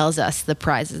tells us the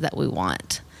prizes that we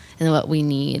want and what we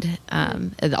need,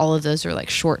 and all of those are like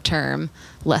short term,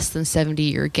 less than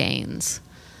 70-year gains,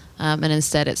 and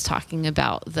instead it's talking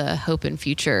about the hope and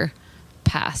future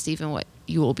past, even what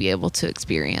you will be able to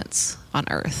experience on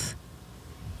earth.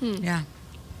 Yeah.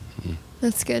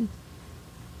 That's good.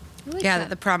 Like that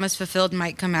the promise fulfilled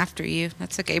might come after you.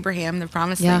 That's like Abraham, the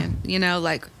promised land. You know,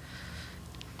 like.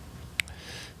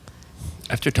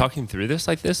 After talking through this,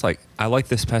 like I like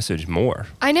this passage more.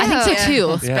 I know. I think so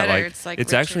too. It's better. Like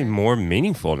it's actually more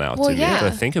meaningful now to me to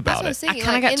think about it. I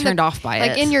kind of got turned off by it.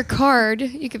 Like in your card,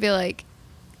 you could be like,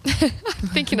 I'm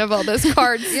thinking of all those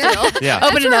cards still. Open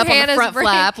it up on the front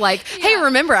flap, like, hey,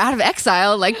 remember, out of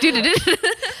exile, like,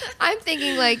 I'm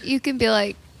thinking like you can be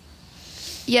like,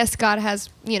 yes, God has,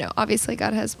 you know, obviously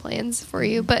God has plans for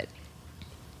you, but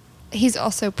he's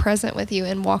also present with you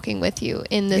and walking with you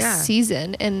in this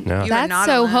season. And that's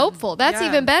so hopeful. That's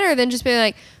even better than just being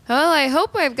like, oh, I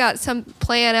hope I've got some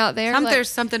plan out there. There's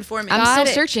something for me. I'm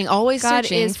still searching, always God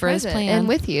searching is for his plan. And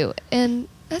with you. And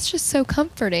that's just so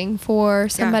comforting for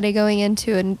somebody going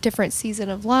into a different season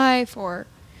of life or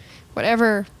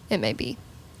whatever it may be.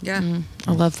 Yeah.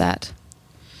 I love that.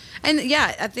 And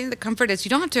I think the comfort is you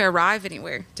don't have to arrive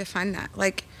anywhere to find that.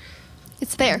 Like,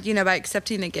 it's there. You know, by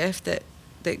accepting the gift that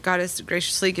God has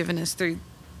graciously given us through,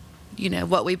 you know,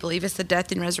 what we believe is the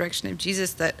death and resurrection of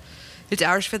Jesus, that it's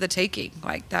ours for the taking.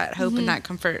 Like that hope and that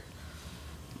comfort.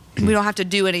 We don't have to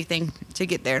do anything to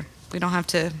get there. We don't have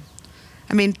to.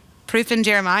 I mean, proof in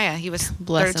Jeremiah, he was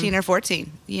 13 or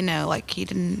 14. You know, like he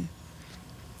didn't.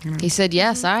 He said,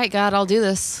 yes, all right, God, I'll do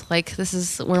this. Like, this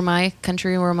is where my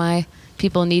country, where my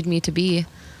people need me to be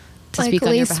to Like speak on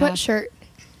your Lee's behalf. sweatshirt.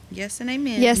 Yes and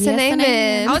amen. Yes, and Yes and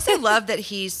amen. I also love that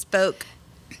he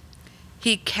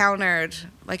countered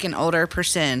like an older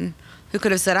person who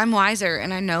could have said, I'm wiser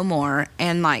and I know more.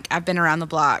 And like, I've been around the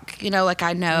block, like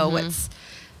I know what's,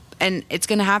 and it's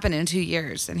going to happen in 2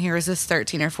 years. And here is this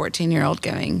 13 or 14-year-old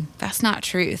going, that's not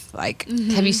truth. Like,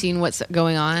 Have you seen what's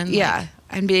going on? yeah.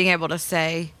 And being able to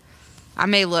say, I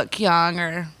may look young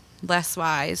or less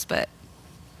wise, but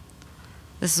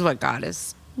this is what God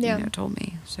has told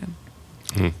me. So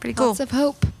pretty cool. Lots of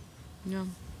hope. Yeah.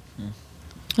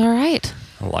 All right.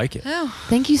 I like it. Oh.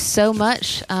 Thank you so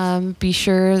much. Be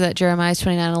sure that Jeremiah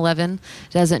 29:11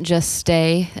 doesn't just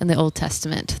stay in the Old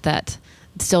Testament, that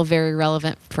it's still very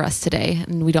relevant for us today,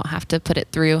 and we don't have to put it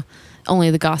through only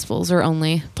the Gospels or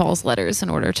only Paul's letters in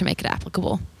order to make it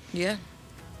applicable. Yeah.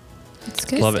 It's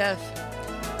good Love it.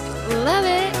 Stuff. Love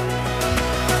it.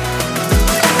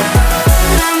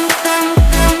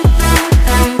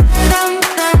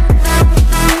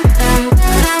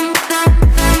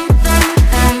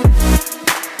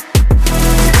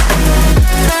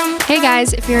 Hey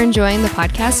guys, if you're enjoying the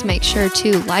podcast, make sure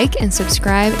to like and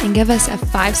subscribe and give us a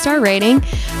 5-star rating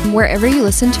wherever you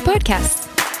listen to podcasts.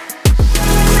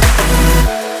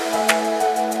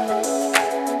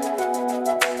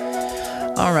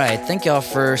 All right. Thank y'all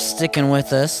for sticking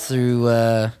with us through,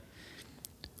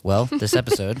 this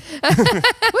episode.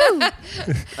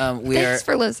 Thanks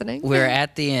for listening. We're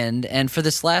at the end. And for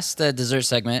this last dessert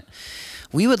segment,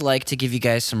 we would like to give you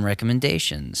guys some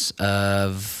recommendations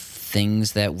of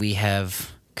things that we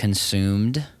have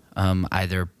consumed,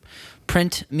 either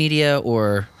print media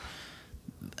or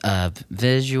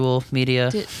visual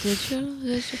media.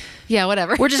 Digital? Yeah,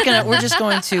 whatever. We're just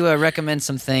going to recommend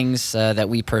some things that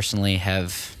we personally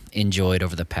have enjoyed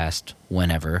over the past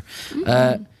whenever.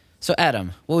 So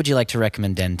Adam, what would you like to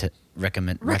recommend?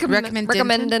 Recommended. Recommended.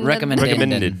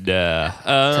 To the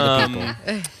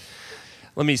people.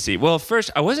 Let me see. Well, first,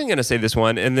 I wasn't going to say this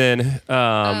one, and then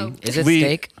Is it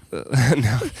steak?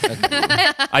 No,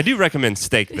 I do recommend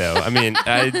steak though. I mean,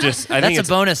 I think That's it's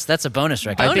a bonus. That's a bonus I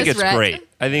recommendation. think it's rec. great.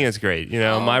 I think it's great.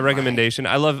 My recommendation.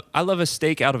 I love a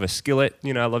steak out of a skillet.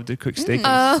 I love to cook steak in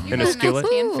a skillet.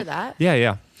 for that.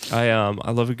 Yeah.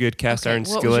 I love a good cast iron What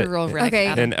was skillet. your real rec, Okay.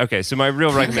 Adam? And so my real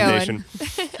going. recommendation.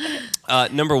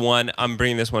 Number one, I'm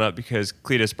bringing this one up because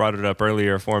Cletus brought it up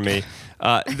earlier for me.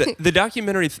 The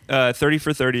documentary 30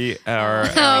 for 30 are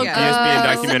ESPN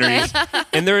documentaries,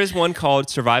 and there is one called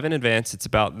Survive and Advance. It's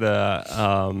about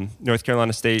the North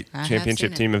Carolina State I have championship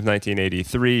seen it. team of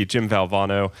 1983. Jim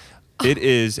Valvano. It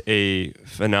is a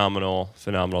phenomenal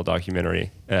documentary.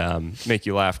 Make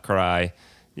you laugh, cry,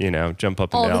 jump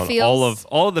up and All the down. feels?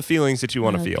 All of the feelings that you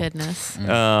want to Oh, feel. goodness.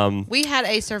 We had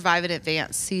a Survive and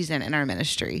Advance season in our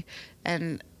ministry,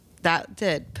 and that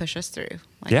did push us through.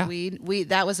 Like Yeah. we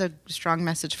that was a strong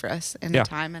message for us in Yeah. the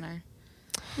time in our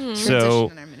So,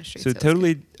 transition in our ministry. so it was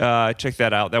totally check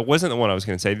that out. That wasn't the one I was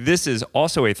going to say. This is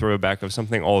also a throwback of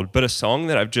something old, but a song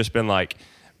that I've just been like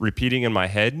repeating in my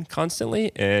head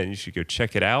constantly, and you should go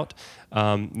check it out.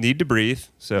 Need to Breathe.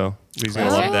 So Lee's going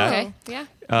to love that. Okay.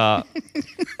 Yeah.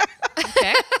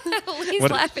 Okay. Lee's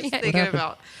What- laughing at thinking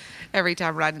about every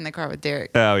time riding in the car with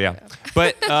Derek. Oh yeah,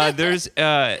 but there's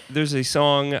a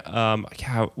song.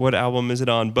 What album is it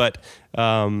on? But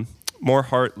More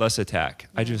Heart, Less Attack.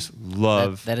 I just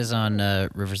love That is on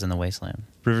Rivers in the Wasteland.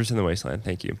 Rivers in the Wasteland.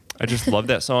 Thank you. I just love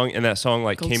that song, and that song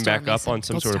like Gold came star, back up Mason. on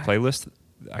some Gold sort of star. playlist.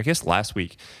 I guess last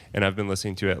week, and I've been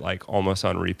listening to it like almost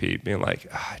on repeat, being like,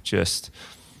 I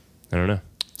don't know.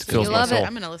 It fills You my love it. soul.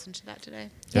 I'm going to listen to that today.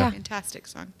 Yeah. Fantastic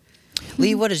song.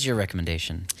 Lee, what is your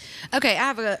recommendation? Okay,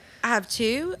 I have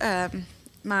two.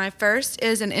 My first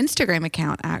is an Instagram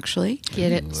account, actually.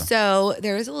 Get it. So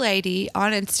there is a lady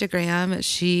on Instagram.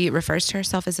 She refers to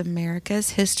herself as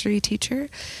America's history teacher.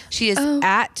 She is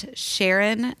at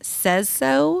Sharon Says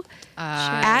So.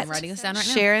 I'm writing this down right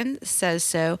now. Sharon Says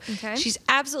So. Okay. She's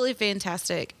absolutely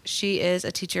fantastic. She is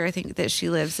a teacher. I think that she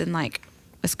lives in like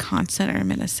Wisconsin or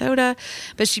Minnesota,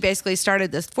 but she basically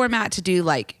started this format to do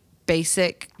like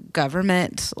basic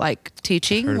government like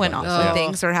teaching Heard when about all this, yeah.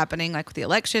 things are happening like with the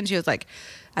election. She was like,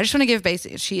 I just want to give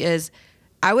basic. She is,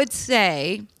 I would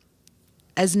say,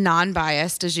 as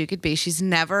non-biased as you could be. She's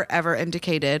never ever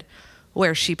indicated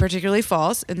where she particularly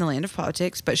falls in the land of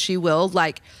politics, but she will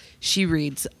she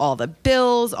reads all the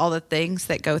bills, all the things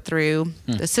that go through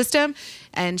the system,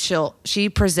 and she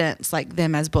presents like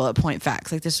them as bullet point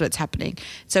facts, like this is what's happening.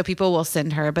 So people will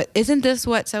send her, but isn't this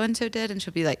what so and so did? And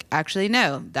she'll be like, actually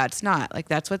no, that's not. Like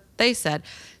that's what they said.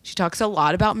 She talks a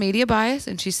lot about media bias,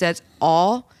 and she says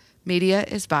all media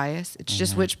is bias. It's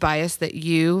just which bias that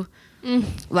you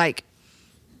like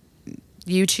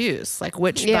you choose, like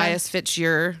which Yeah. bias fits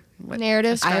your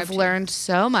Narrative. I have learned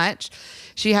so much.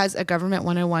 She has a government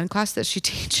 101 class that she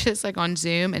teaches like on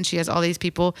Zoom, and she has all these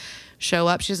people show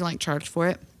up. She doesn't like charge for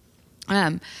it.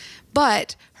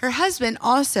 But her husband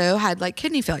also had like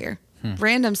kidney failure.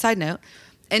 Random side note.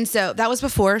 And so that was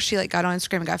before she like got on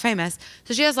Instagram and got famous.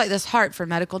 So she has like this heart for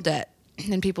medical debt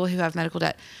and people who have medical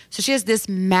debt. So she has this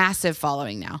massive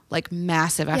following now, like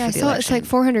massive after Yeah, I the saw election.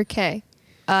 it's like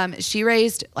 400K. She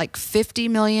raised like $50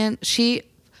 million.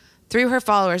 Through her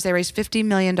followers, they raised $50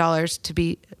 million to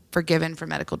be forgiven for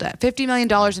medical debt. $50 million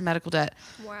in medical debt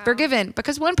Wow. forgiven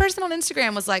because one person on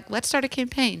Instagram was like, let's start a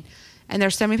campaign. And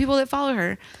there's so many people that follow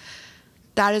her.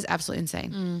 That is absolutely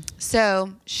insane.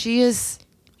 So she is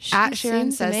at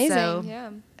Sharon seems Says amazing. So.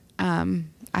 Yeah.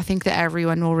 I think that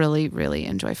everyone will really, really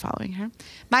enjoy following her.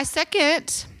 My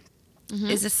second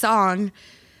is a song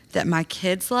that my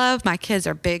kids love. My kids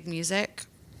are big music.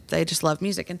 They just love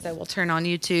music. And so we'll turn on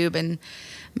YouTube. And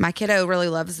my kiddo really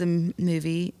loves the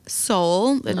movie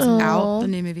Soul. It's out, the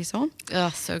new movie Soul. Oh,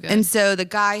 so good. And so the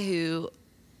guy who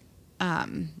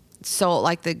Soul,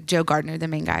 like the Joe Gardner, the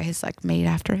main guy, is like made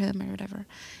after him or whatever.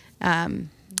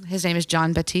 His name is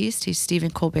John Batiste. He's Stephen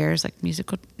Colbert's like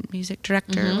music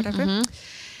director or whatever.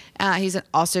 He's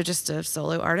also just a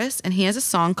solo artist, and he has a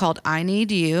song called "I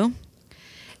Need You,"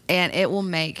 and it will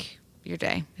make your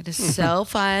day. It is so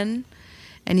fun,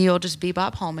 and you'll just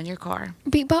bebop home in your car.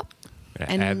 Bebop.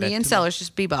 And me and Sellers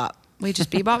just bebop. We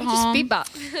just bebop Just home.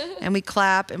 bebop. And we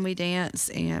clap and we dance,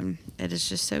 and it is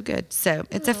just so good. So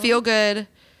it's a feel good,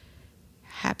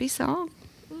 happy song.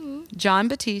 John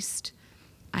Batiste,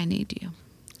 "I Need You."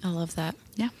 I love that.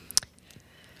 Yeah.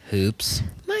 Hoops.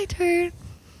 My turn.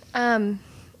 I'm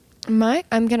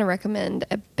gonna recommend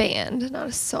a band, not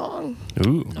a song,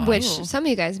 Ooh. which some of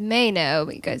you guys may know,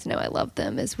 but you guys know I love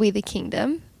them. Is We the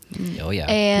Kingdom. Oh yeah.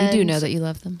 And We do know that you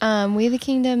love them. We the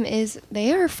Kingdom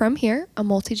they are from here, a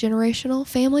multi-generational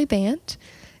family band,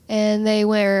 and they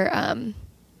were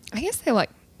I guess they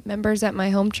like members at my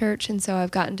home church, and so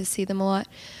I've gotten to see them a lot.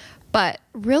 But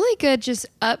really good, just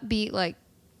upbeat like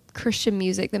Christian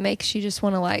music that makes you just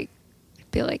want to like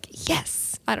be like,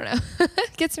 yes, I don't know,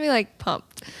 gets me like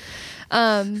pumped.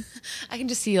 I can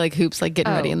just see like Hoops like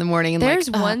getting ready in the morning. And there's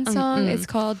like, one song. It's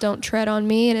called "Don't Tread on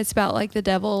Me," and it's about like the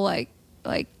devil like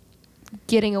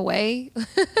getting away,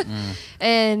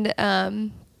 and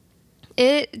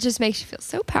it just makes you feel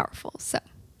so powerful. So,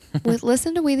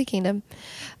 listen to "We the Kingdom."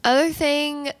 Other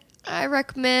thing I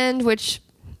recommend, which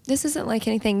this isn't like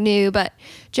anything new, but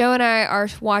Joe and I are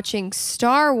watching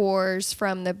Star Wars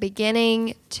from the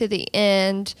beginning to the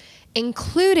end,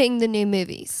 including the new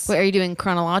movies. Wait, are you doing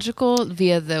chronological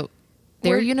via their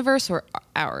We're- universe or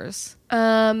ours?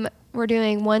 We're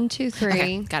doing 1, 2, 3.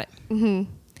 Okay, got it.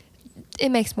 It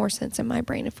makes more sense in my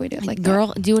brain if we do it like that.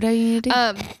 Girl, do whatever you need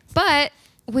to do. But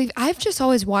I've just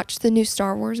always watched the new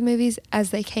Star Wars movies as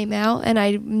they came out, and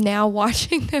I'm now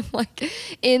watching them like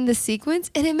in the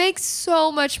sequence, and it makes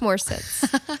so much more sense.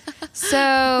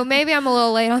 So maybe I'm a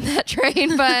little late on that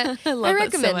train, but I love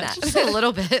that so recommend much. that. Just a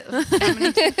little bit. I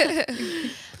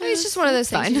mean, it's just one of those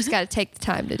things you just got to take the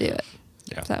time to do it.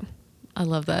 Yeah. So I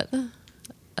love that.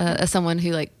 As someone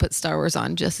who like puts Star Wars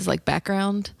on just as like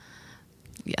background.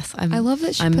 Yes, I love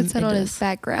that she I'm puts it on into his this.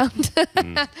 background.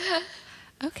 I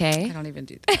Okay. don't even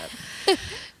do that.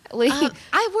 Lee,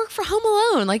 I work for Home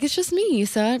Alone. Like it's just me.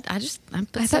 So I put I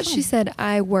thought stuff she on. said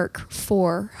I work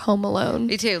for Home Alone.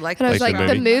 Me too. Like, And I was Like like,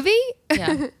 the the movie?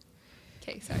 Yeah.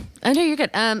 Okay, sorry. I know you're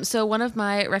good. So one of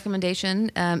my recommendation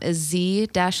is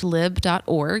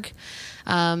z-lib.org.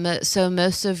 So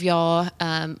most of y'all,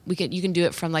 you can do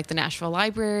it from like the Nashville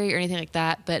Library or anything like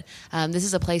that. But this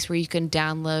is a place where you can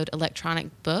download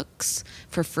electronic books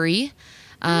for free.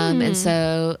 And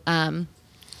so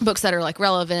books that are like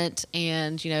relevant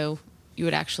and, you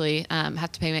would actually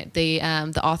have to pay.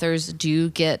 The authors do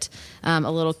get a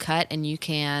little cut, and you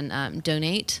can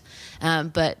donate.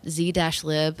 But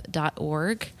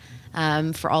z-lib.org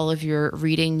for all of your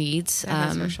reading needs. that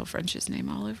has Rachel French's name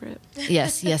all over it.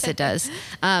 Yes, it does.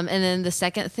 And then the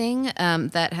second thing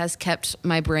that has kept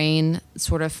my brain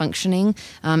sort of functioning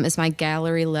is my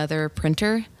Gallery Leather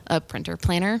planner.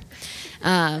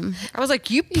 I was like,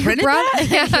 you printed Brought- that?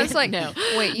 Yeah, I was like, No.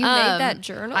 wait, you made that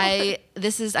journal?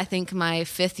 This is I think my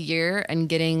 5th year and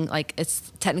getting like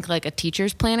it's technically like a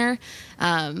teacher's planner,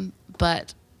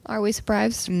 but Are we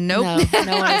surprised? Nope.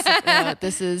 no one is. No,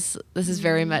 this is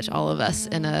very much all of us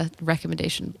in a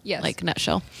recommendation, Yes. like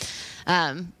nutshell.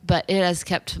 But it has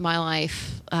kept my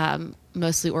life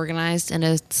mostly organized in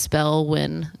a spell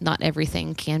when not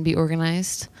everything can be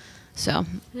organized. So,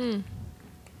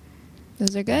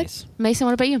 Those are good. Nice. Mason,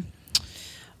 what about you?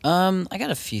 I got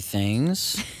a few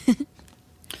things.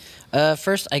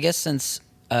 First, I guess since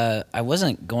I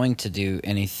wasn't going to do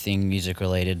anything music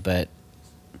related, but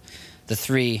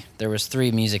there was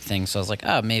three music things, so I was like,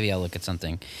 oh, maybe I'll look at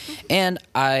something. And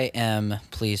I am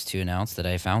pleased to announce that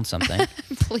I found something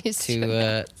Please.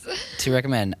 to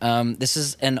recommend. This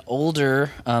is an older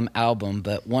album,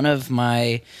 but one of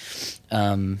my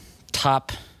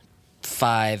top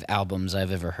 5 albums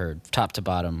I've ever heard, top to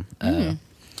bottom.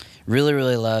 Really,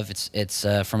 really love. It's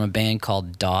from a band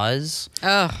called Dawes.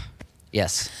 Oh,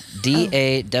 Yes, Dawes,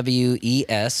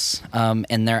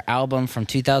 and their album from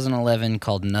 2011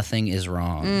 called "Nothing Is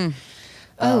Wrong."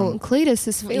 Oh, Cletus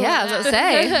is feeling Yeah, I was about to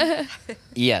say.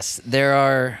 Yes, there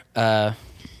are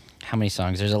how many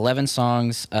songs? There's 11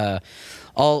 songs,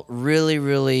 all really,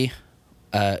 really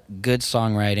good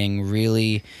songwriting,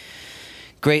 really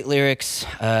great lyrics,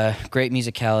 great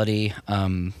musicality.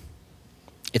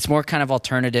 It's more kind of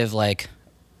alternative, like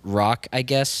rock, I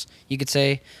guess you could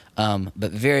say,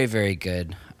 but very, very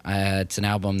good. It's an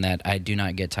album that I do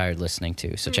not get tired listening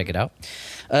to, so check it out.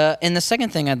 And the second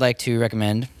thing I'd like to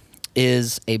recommend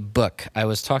is a book. I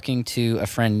was talking to a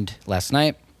friend last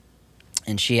night,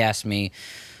 and she asked me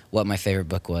what my favorite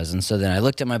book was. And so then I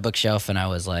looked at my bookshelf, and I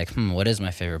was like, what is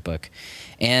my favorite book?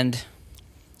 And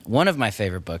one of my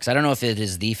favorite books, I don't know if it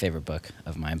is the favorite book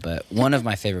of mine, but one of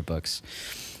my favorite books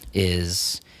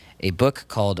is a book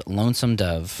called Lonesome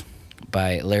Dove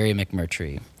by Larry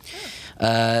McMurtry.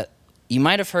 You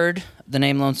might have heard the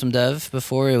name Lonesome Dove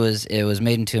before. It was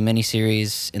made into a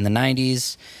miniseries in the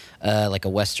 90s, like a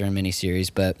Western miniseries.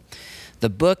 But the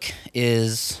book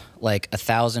is like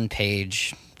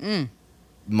 1,000-page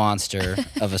monster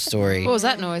of a story. What was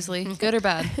that noise, Lee? Good or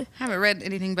bad? I haven't read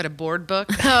anything but a board book.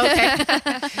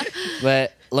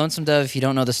 But Lonesome Dove, if you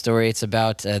don't know the story, it's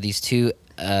about these two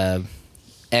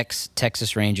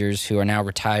ex-Texas Rangers who are now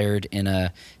retired in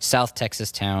a South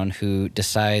Texas town who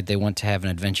decide they want to have an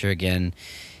adventure again,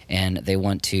 and they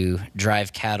want to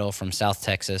drive cattle from South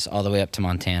Texas all the way up to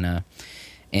Montana.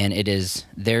 And it is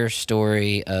their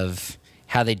story of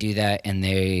how they do that, and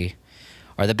they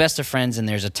are the best of friends, and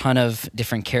there's a ton of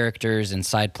different characters and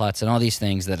side plots and all these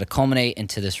things that culminate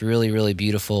into this really, really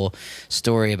beautiful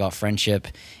story about friendship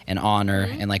and honor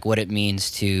and like what it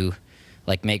means to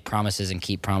like make promises and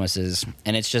keep promises.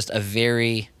 And it's just a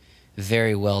very,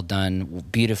 very well done,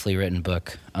 beautifully written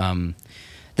book. The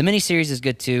miniseries is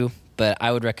good too, but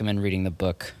I would recommend reading the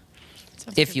book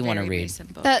if you want to read.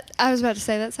 That I was about to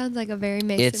say that sounds like a very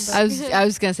Mason It's- book. I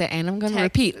was gonna say, and I'm gonna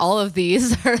repeat, all of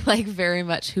these are like very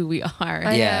much who we are.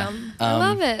 I Yeah. am. I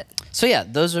love it. So yeah,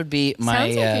 those would be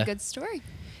my... Sounds like a good story.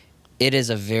 It is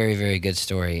a very, very good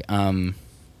story.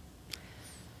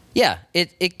 Yeah,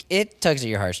 it tugs at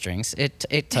your heartstrings.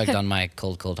 It tugged on my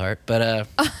cold heart. But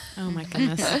Oh my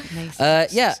goodness.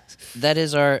 Nice. yeah, that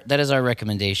is our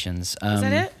recommendations. Is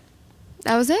that it?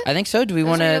 That was it. I think so. Do we Those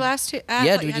want were to? your last two? I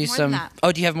Yeah. thought Do we you had do more some? than that.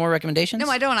 Oh, do you have more recommendations? No,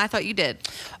 I don't. I thought you did.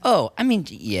 Oh, I mean,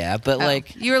 yeah, but Oh.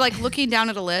 like, You were like looking down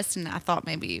at a list, and I thought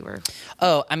maybe you were.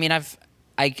 oh, I mean,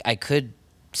 I could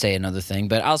say another thing,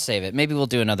 but I'll save it. Maybe we'll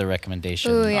do another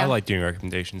recommendation. Ooh, yeah. I like doing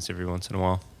recommendations every once in a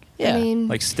while. Yeah. I mean,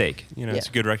 Like steak, it's a Yeah.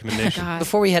 good recommendation. God.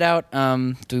 Before we head out,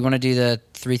 do we want to do the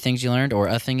 3 things you learned or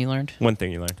a thing you learned? One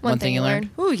thing you learn. one thing you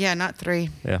learned. Ooh, yeah, not 3.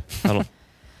 Yeah. I don't.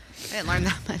 I didn't learn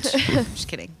that much. I'm just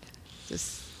kidding.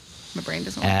 Just my brain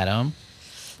doesn't. work. Adam.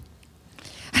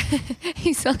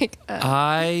 He's like,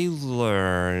 I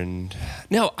learned.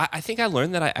 No, I think I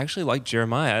learned that I actually like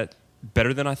Jeremiah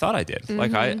better than I thought I did.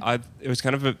 Like I it was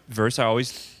kind of a verse I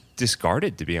always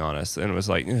discarded, to be honest, and it was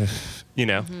like, ugh,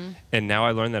 And now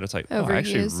I learned that it's like, oh, I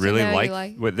actually Overused, and really now you like,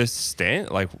 like- what this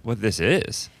what this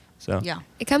is. So Yeah.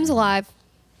 it comes alive.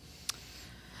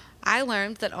 I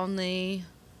learned that only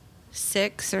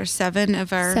 6 or 7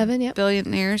 of our 7, yep.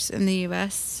 billionaires in the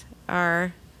U.S.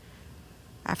 are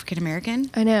African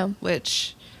American, I know.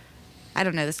 which I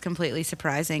don't know. That's completely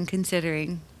surprising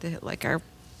considering our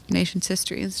nation's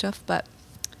history and stuff. But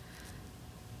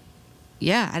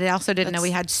yeah, I also didn't know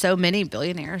we had so many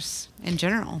billionaires in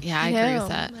general. Yeah, I agree with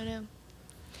that.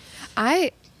 I know.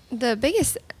 The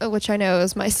biggest, which I know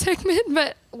is my segment,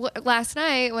 but last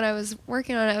night when I was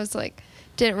working on it, I was like,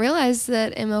 didn't realize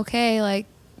that MLK like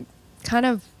kind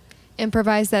of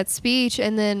improvised that speech,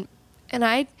 and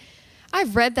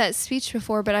I've read that speech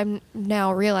before, but I'm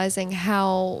now realizing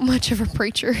how much of a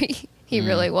preacher he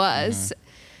really was.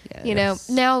 You know,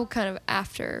 now kind of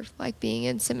after like being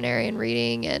in seminary and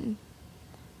reading, and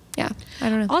yeah, I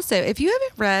don't know. Also, if you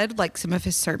haven't read like some of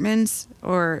his sermons,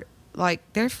 or like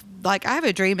I Have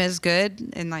a Dream is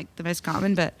good and like the most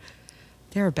common, but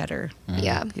There are better.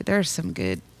 Yeah. There's some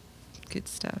good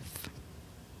stuff.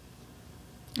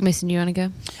 Mason, you want to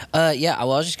go? Yeah.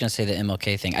 Well, I was just gonna say the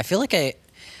MLK thing. I feel like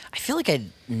I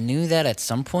knew that at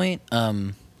some point,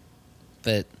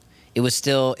 but it was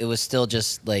still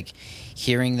just like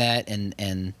hearing that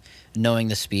and knowing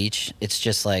the speech. It's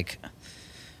just like,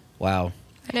 wow.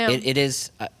 I know. It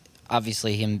is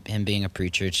obviously him being a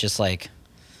preacher. It's just like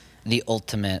the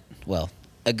ultimate. Well,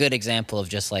 a good example of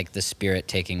just like the Spirit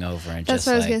taking over and That's just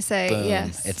what I was like, gonna say, boom.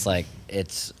 yes. It's like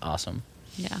it's awesome.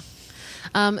 Yeah.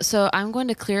 So I'm going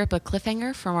to clear up a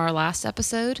cliffhanger from our last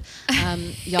episode.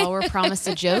 Y'all were promised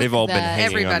a joke. They've all been that-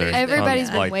 hanging on their, Everybody's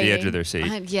on, been like the edge waiting. of their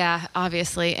seat. Yeah,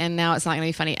 obviously, and now it's not going to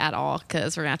be funny at all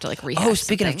because we're going to have to like rehash. Oh, some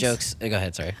speaking of things. jokes, go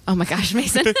ahead. Sorry, Oh my gosh,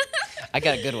 Mason. I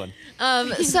got a good one.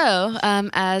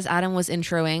 As Adam was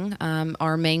introing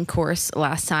our main course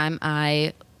last time,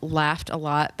 I laughed a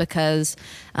lot because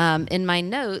in my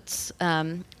notes,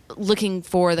 looking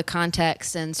for the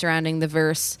context and surrounding the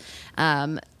verse,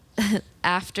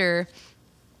 after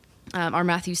our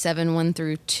Matthew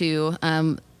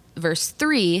 7:1-2, verse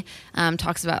 3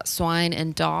 talks about swine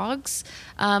and dogs.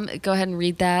 Go ahead and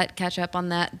read that, catch up on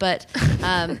that. But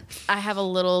I have a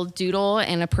little doodle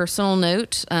and a personal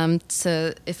note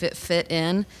to, if it fit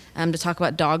in, to talk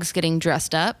about dogs getting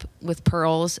dressed up with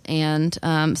pearls and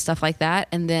stuff like that.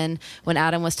 And then when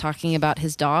Adam was talking about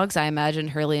his dogs, I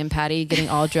imagined Hurley and Patty getting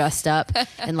all dressed up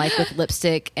and like with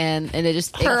lipstick and it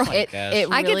just Pearl. it I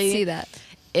could really, see that.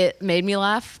 It made me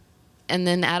laugh. And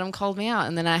then Adam called me out,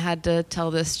 and then I had to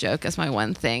tell this joke as my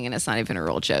one thing, and it's not even a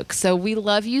real joke. So we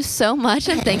love you so much,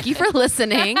 and thank you for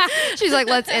listening. She's like,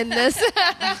 let's end this.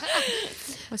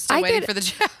 I'm still I waiting could- for the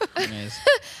joke. Anyways.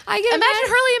 I can Imagine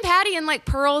Hurley and Patty in like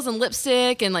pearls and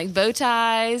lipstick and like bow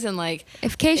ties and like. In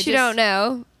case It you just- don't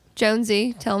know,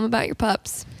 Jonesy, tell them about your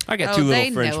pups. I got Oh, two they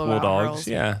little French know about bulldogs. Earls.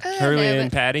 Yeah, I Hurley know,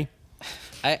 and but- Patty.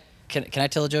 Can I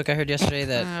tell a joke I heard yesterday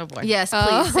that Boy. Yes, please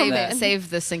Oh, save man. it. Save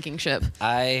the sinking ship.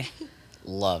 I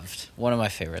loved? One of my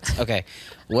favorites. Okay,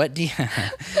 what do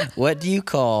you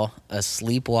call a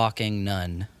sleepwalking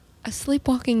nun? A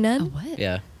sleepwalking nun? What?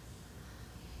 Yeah.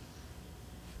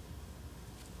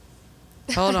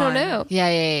 Hold I don't know.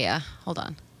 Yeah. Hold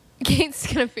on. Kate's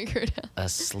gonna figure it out. A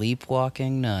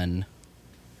sleepwalking nun.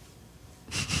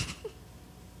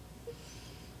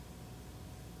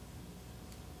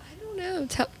 I don't know.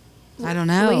 Tell I don't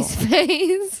know. Lee's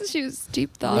face. She was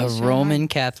deep A thoughts. Roman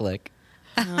Catholic.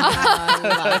 The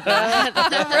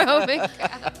Roman.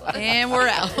 And we're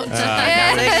out. That's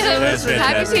Happy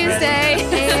fantastic. Tuesday.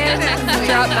 And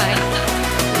drop mic.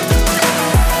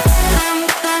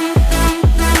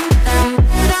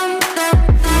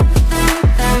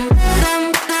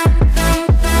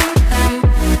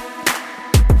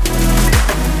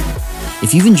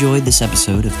 If you've enjoyed this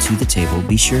episode of To The Table,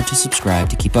 be sure to subscribe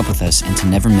to keep up with us and to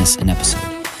never miss an episode.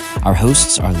 Our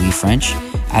hosts are Lee French,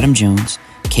 Adam Jones,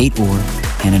 Kate Orr,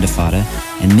 Hannah DeFada,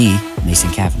 and me,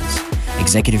 Mason Cavanis.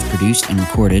 Executive produced and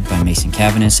recorded by Mason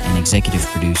Cavanis and executive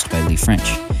produced by Lee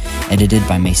French. Edited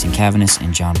by Mason Cavanis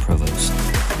and John Provost.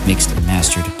 Mixed and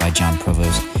mastered by John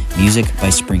Provost. Music by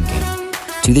Spring Game.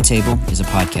 To The Table is a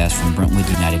podcast from Brentwood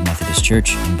United Methodist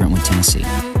Church in Brentwood, Tennessee.